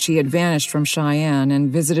me that she had vanished from Cheyenne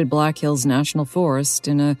and visited Black Hills National Forest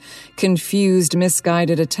in a confused,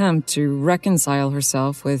 misguided attempt to reconcile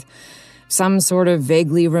herself with some sort of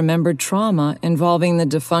vaguely remembered trauma involving the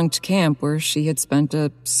defunct camp where she had spent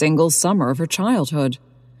a single summer of her childhood.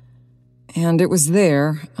 And it was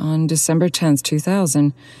there, on December 10th,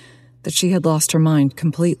 2000, that she had lost her mind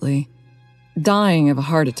completely, dying of a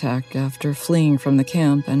heart attack after fleeing from the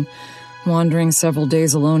camp and wandering several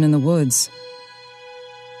days alone in the woods.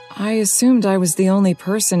 I assumed I was the only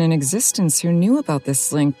person in existence who knew about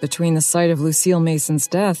this link between the site of Lucille Mason's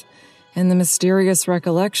death and the mysterious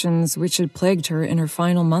recollections which had plagued her in her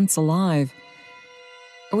final months alive.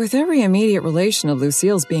 With every immediate relation of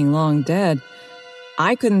Lucille's being long dead,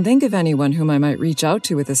 I couldn't think of anyone whom I might reach out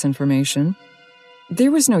to with this information. There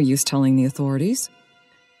was no use telling the authorities.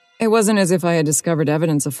 It wasn't as if I had discovered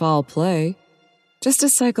evidence of foul play. Just a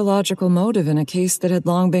psychological motive in a case that had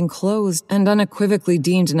long been closed and unequivocally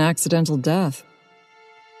deemed an accidental death.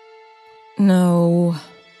 No.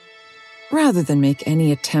 Rather than make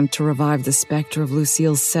any attempt to revive the specter of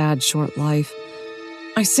Lucille's sad, short life,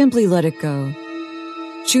 I simply let it go,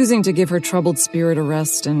 choosing to give her troubled spirit a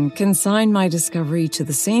rest and consign my discovery to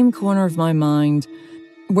the same corner of my mind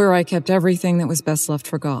where I kept everything that was best left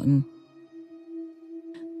forgotten.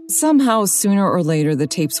 Somehow, sooner or later, the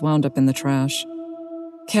tapes wound up in the trash,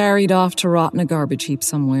 carried off to rot in a garbage heap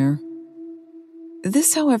somewhere.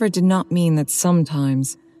 This, however, did not mean that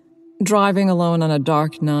sometimes, driving alone on a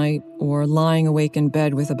dark night or lying awake in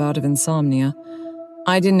bed with a bout of insomnia,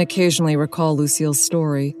 I didn't occasionally recall Lucille's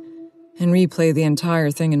story and replay the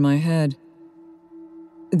entire thing in my head.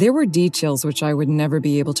 There were details which I would never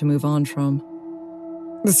be able to move on from.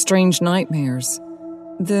 The strange nightmares,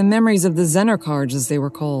 the memories of the Zener cards as they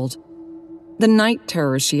were called, the night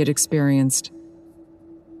terrors she had experienced.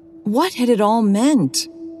 What had it all meant?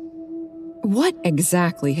 What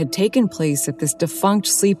exactly had taken place at this defunct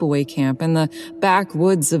sleepaway camp in the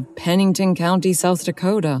backwoods of Pennington County, South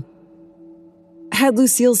Dakota? Had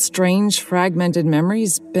Lucille's strange, fragmented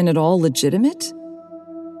memories been at all legitimate?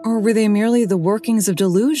 Or were they merely the workings of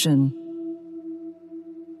delusion?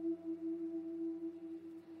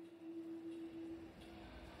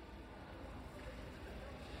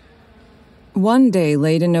 One day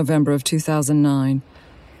late in November of 2009,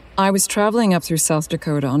 I was traveling up through South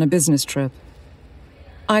Dakota on a business trip.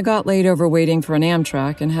 I got laid over waiting for an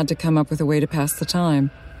Amtrak and had to come up with a way to pass the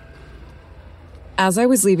time. As I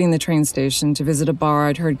was leaving the train station to visit a bar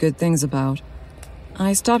I'd heard good things about,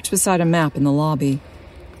 I stopped beside a map in the lobby.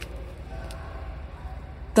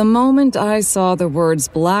 The moment I saw the words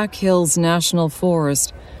Black Hills National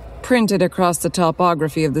Forest printed across the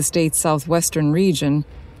topography of the state's southwestern region,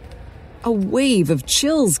 a wave of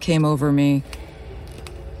chills came over me.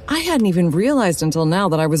 I hadn't even realized until now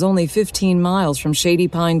that I was only 15 miles from Shady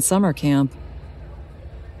Pines Summer Camp.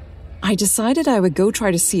 I decided I would go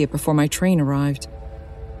try to see it before my train arrived.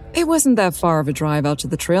 It wasn't that far of a drive out to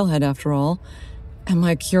the trailhead after all, and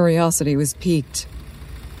my curiosity was piqued.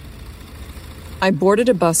 I boarded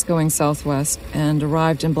a bus going southwest and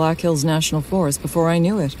arrived in Black Hills National Forest before I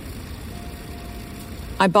knew it.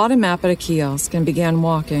 I bought a map at a kiosk and began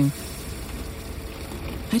walking.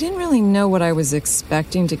 I didn't really know what I was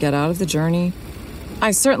expecting to get out of the journey.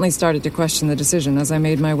 I certainly started to question the decision as I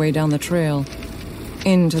made my way down the trail,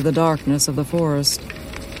 into the darkness of the forest.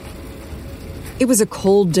 It was a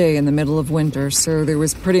cold day in the middle of winter, so there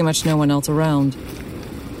was pretty much no one else around.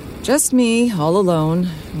 Just me, all alone,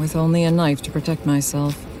 with only a knife to protect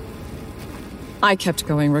myself. I kept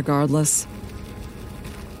going regardless.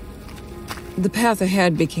 The path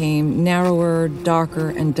ahead became narrower, darker,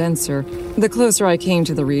 and denser the closer I came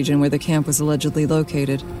to the region where the camp was allegedly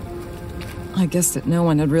located. I guess that no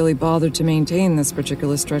one had really bothered to maintain this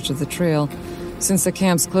particular stretch of the trail since the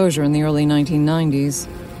camp's closure in the early 1990s.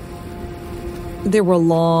 There were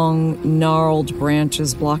long, gnarled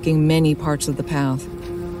branches blocking many parts of the path,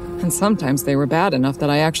 and sometimes they were bad enough that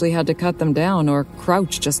I actually had to cut them down or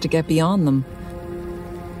crouch just to get beyond them.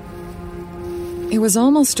 It was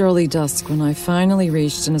almost early dusk when I finally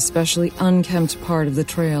reached an especially unkempt part of the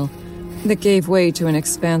trail that gave way to an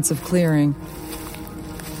expanse of clearing.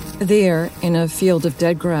 There, in a field of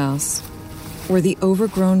dead grass, were the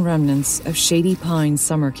overgrown remnants of Shady Pines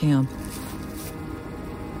Summer Camp.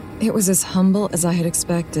 It was as humble as I had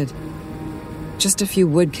expected. Just a few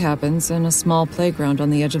wood cabins and a small playground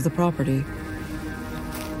on the edge of the property.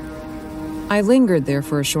 I lingered there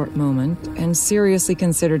for a short moment and seriously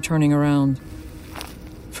considered turning around.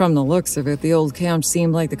 From the looks of it, the old camp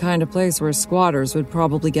seemed like the kind of place where squatters would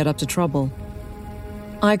probably get up to trouble.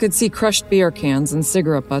 I could see crushed beer cans and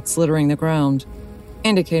cigarette butts littering the ground,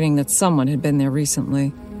 indicating that someone had been there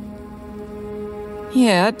recently.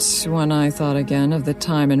 Yet, when I thought again of the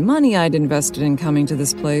time and money I'd invested in coming to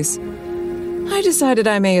this place, I decided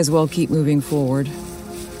I may as well keep moving forward.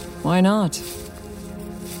 Why not?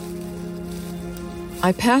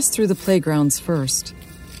 I passed through the playgrounds first.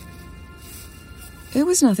 It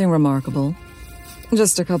was nothing remarkable.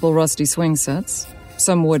 Just a couple rusty swing sets,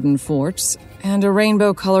 some wooden forts, and a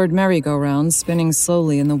rainbow-colored merry-go-round spinning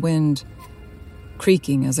slowly in the wind,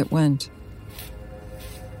 creaking as it went.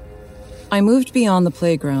 I moved beyond the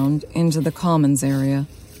playground into the commons area.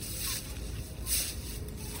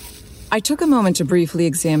 I took a moment to briefly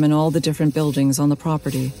examine all the different buildings on the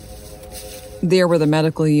property. There were the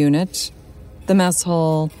medical unit, the mess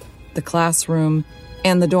hall, the classroom,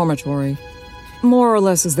 and the dormitory, more or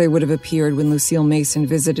less as they would have appeared when Lucille Mason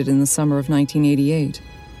visited in the summer of 1988.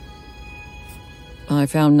 I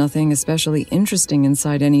found nothing especially interesting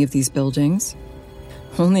inside any of these buildings.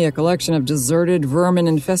 Only a collection of deserted,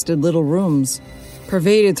 vermin-infested little rooms,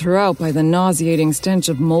 pervaded throughout by the nauseating stench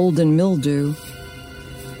of mold and mildew.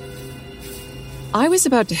 I was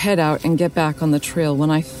about to head out and get back on the trail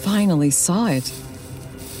when I finally saw it.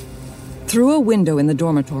 Through a window in the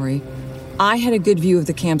dormitory, I had a good view of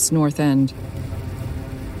the camp's north end.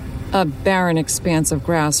 A barren expanse of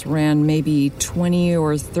grass ran maybe 20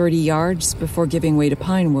 or 30 yards before giving way to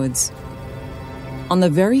pine woods. On the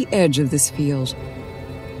very edge of this field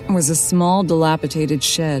was a small, dilapidated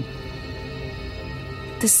shed.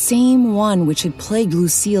 The same one which had plagued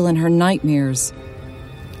Lucille in her nightmares.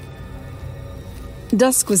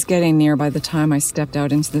 Dusk was getting near by the time I stepped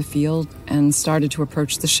out into the field and started to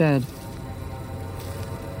approach the shed.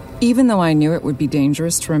 Even though I knew it would be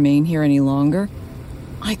dangerous to remain here any longer,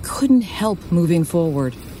 I couldn't help moving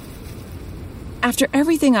forward. After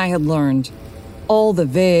everything I had learned, all the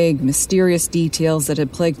vague, mysterious details that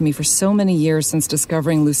had plagued me for so many years since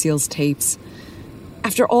discovering Lucille's tapes,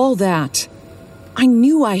 after all that, I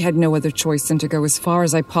knew I had no other choice than to go as far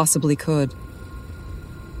as I possibly could.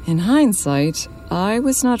 In hindsight, I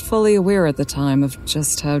was not fully aware at the time of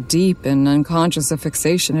just how deep and unconscious a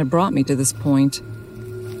fixation had brought me to this point.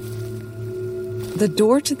 The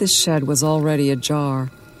door to the shed was already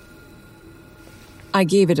ajar. I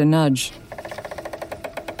gave it a nudge.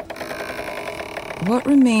 What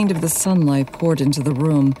remained of the sunlight poured into the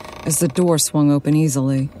room as the door swung open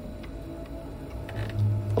easily.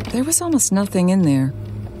 There was almost nothing in there.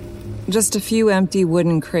 Just a few empty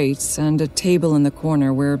wooden crates and a table in the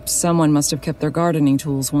corner where someone must have kept their gardening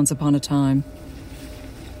tools once upon a time.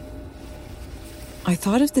 I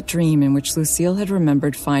thought of the dream in which Lucille had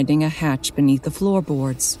remembered finding a hatch beneath the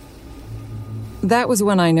floorboards. That was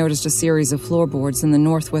when I noticed a series of floorboards in the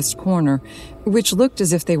northwest corner, which looked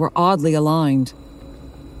as if they were oddly aligned.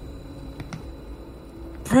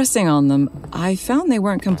 Pressing on them, I found they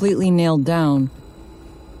weren't completely nailed down.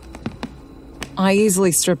 I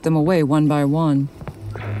easily stripped them away one by one.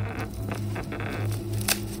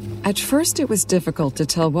 At first, it was difficult to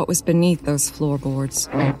tell what was beneath those floorboards.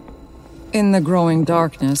 In the growing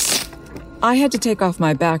darkness, I had to take off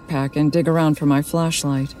my backpack and dig around for my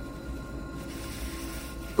flashlight.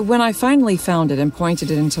 When I finally found it and pointed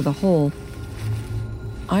it into the hole,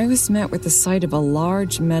 I was met with the sight of a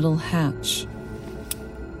large metal hatch.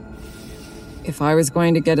 If I was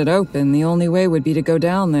going to get it open, the only way would be to go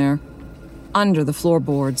down there, under the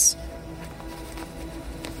floorboards.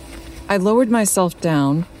 I lowered myself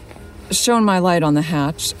down, shone my light on the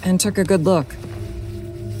hatch, and took a good look.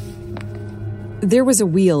 There was a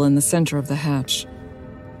wheel in the center of the hatch.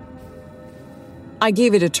 I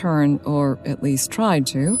gave it a turn, or at least tried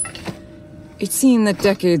to. It seemed that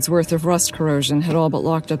decades' worth of rust corrosion had all but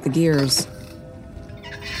locked up the gears.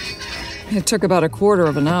 It took about a quarter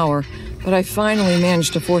of an hour, but I finally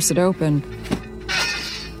managed to force it open.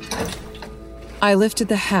 I lifted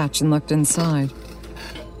the hatch and looked inside.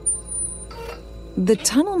 The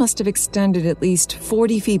tunnel must have extended at least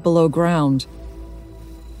 40 feet below ground.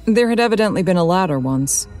 There had evidently been a ladder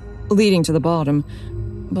once, leading to the bottom,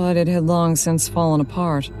 but it had long since fallen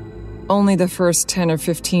apart. Only the first 10 or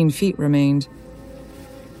 15 feet remained.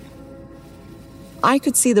 I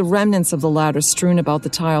could see the remnants of the ladder strewn about the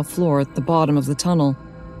tile floor at the bottom of the tunnel.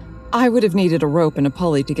 I would have needed a rope and a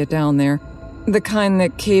pulley to get down there, the kind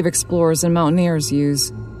that cave explorers and mountaineers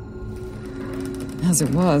use. As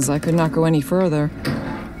it was, I could not go any further.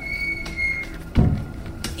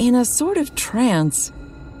 In a sort of trance,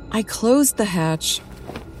 I closed the hatch,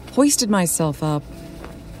 hoisted myself up,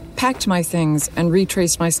 packed my things, and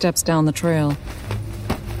retraced my steps down the trail.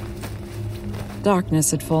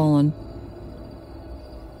 Darkness had fallen.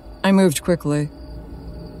 I moved quickly.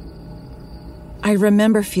 I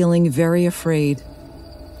remember feeling very afraid,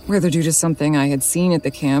 whether due to something I had seen at the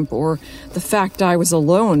camp or the fact I was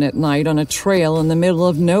alone at night on a trail in the middle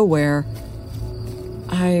of nowhere.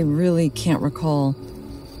 I really can't recall.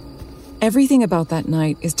 Everything about that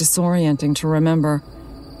night is disorienting to remember,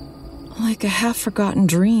 like a half-forgotten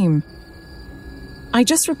dream. I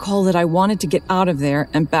just recall that I wanted to get out of there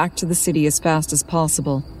and back to the city as fast as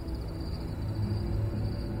possible.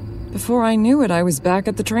 Before I knew it, I was back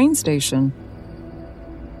at the train station.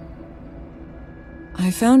 I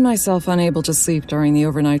found myself unable to sleep during the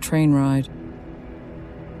overnight train ride.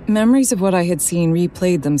 Memories of what I had seen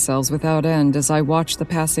replayed themselves without end as I watched the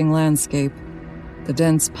passing landscape, the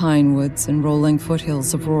dense pine woods and rolling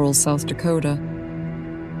foothills of rural South Dakota,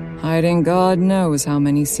 hiding God knows how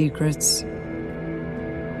many secrets.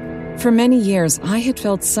 For many years, I had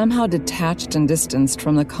felt somehow detached and distanced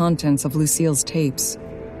from the contents of Lucille's tapes,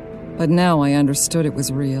 but now I understood it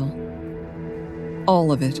was real.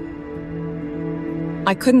 All of it.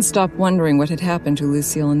 I couldn't stop wondering what had happened to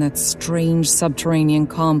Lucille in that strange subterranean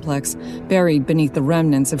complex buried beneath the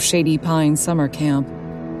remnants of Shady Pine summer camp.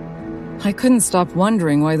 I couldn't stop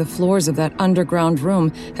wondering why the floors of that underground room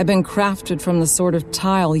had been crafted from the sort of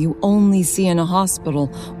tile you only see in a hospital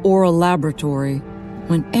or a laboratory,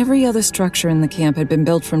 when every other structure in the camp had been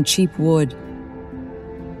built from cheap wood.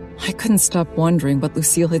 I couldn't stop wondering what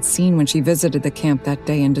Lucille had seen when she visited the camp that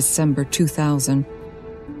day in December 2000.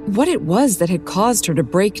 What it was that had caused her to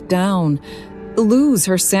break down, lose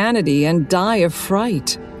her sanity, and die of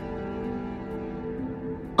fright.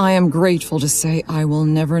 I am grateful to say I will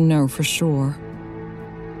never know for sure.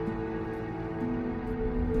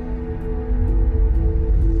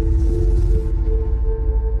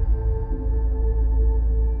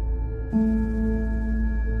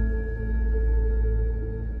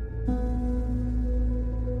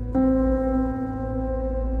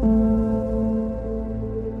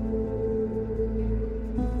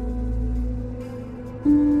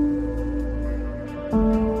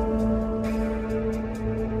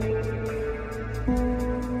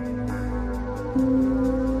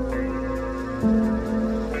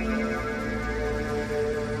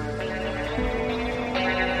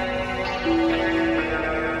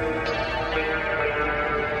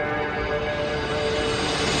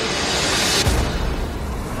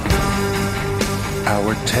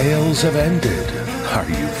 Our tales have ended. Are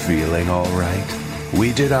you feeling all right?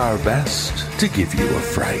 We did our best to give you a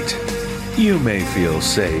fright. You may feel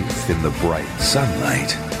safe in the bright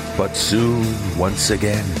sunlight, but soon, once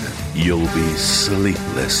again, you'll be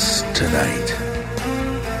sleepless tonight.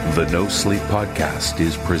 The No Sleep podcast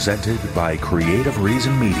is presented by Creative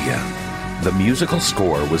Reason Media. The musical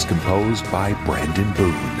score was composed by Brandon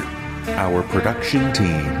Boone. Our production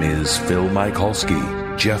team is Phil Michalski,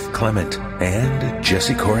 Jeff Clement, and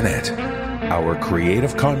Jesse Cornett. Our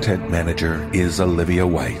creative content manager is Olivia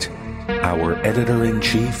White. Our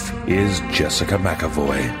editor-in-chief is Jessica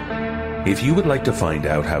McAvoy. If you would like to find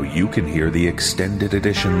out how you can hear the extended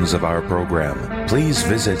editions of our program, please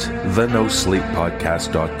visit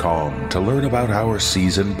thenosleeppodcast.com to learn about our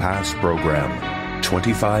season pass program.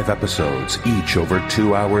 25 episodes, each over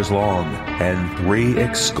 2 hours long, and 3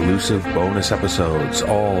 exclusive bonus episodes,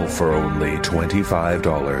 all for only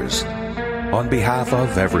 $25. On behalf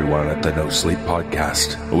of everyone at the No Sleep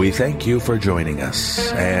Podcast, we thank you for joining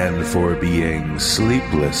us and for being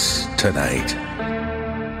sleepless tonight.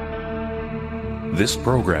 This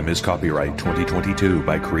program is copyright 2022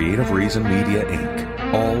 by Creative Reason Media,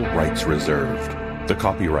 Inc., all rights reserved. The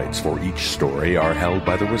copyrights for each story are held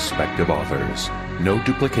by the respective authors. No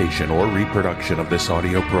duplication or reproduction of this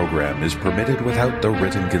audio program is permitted without the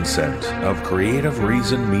written consent of Creative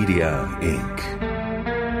Reason Media, Inc.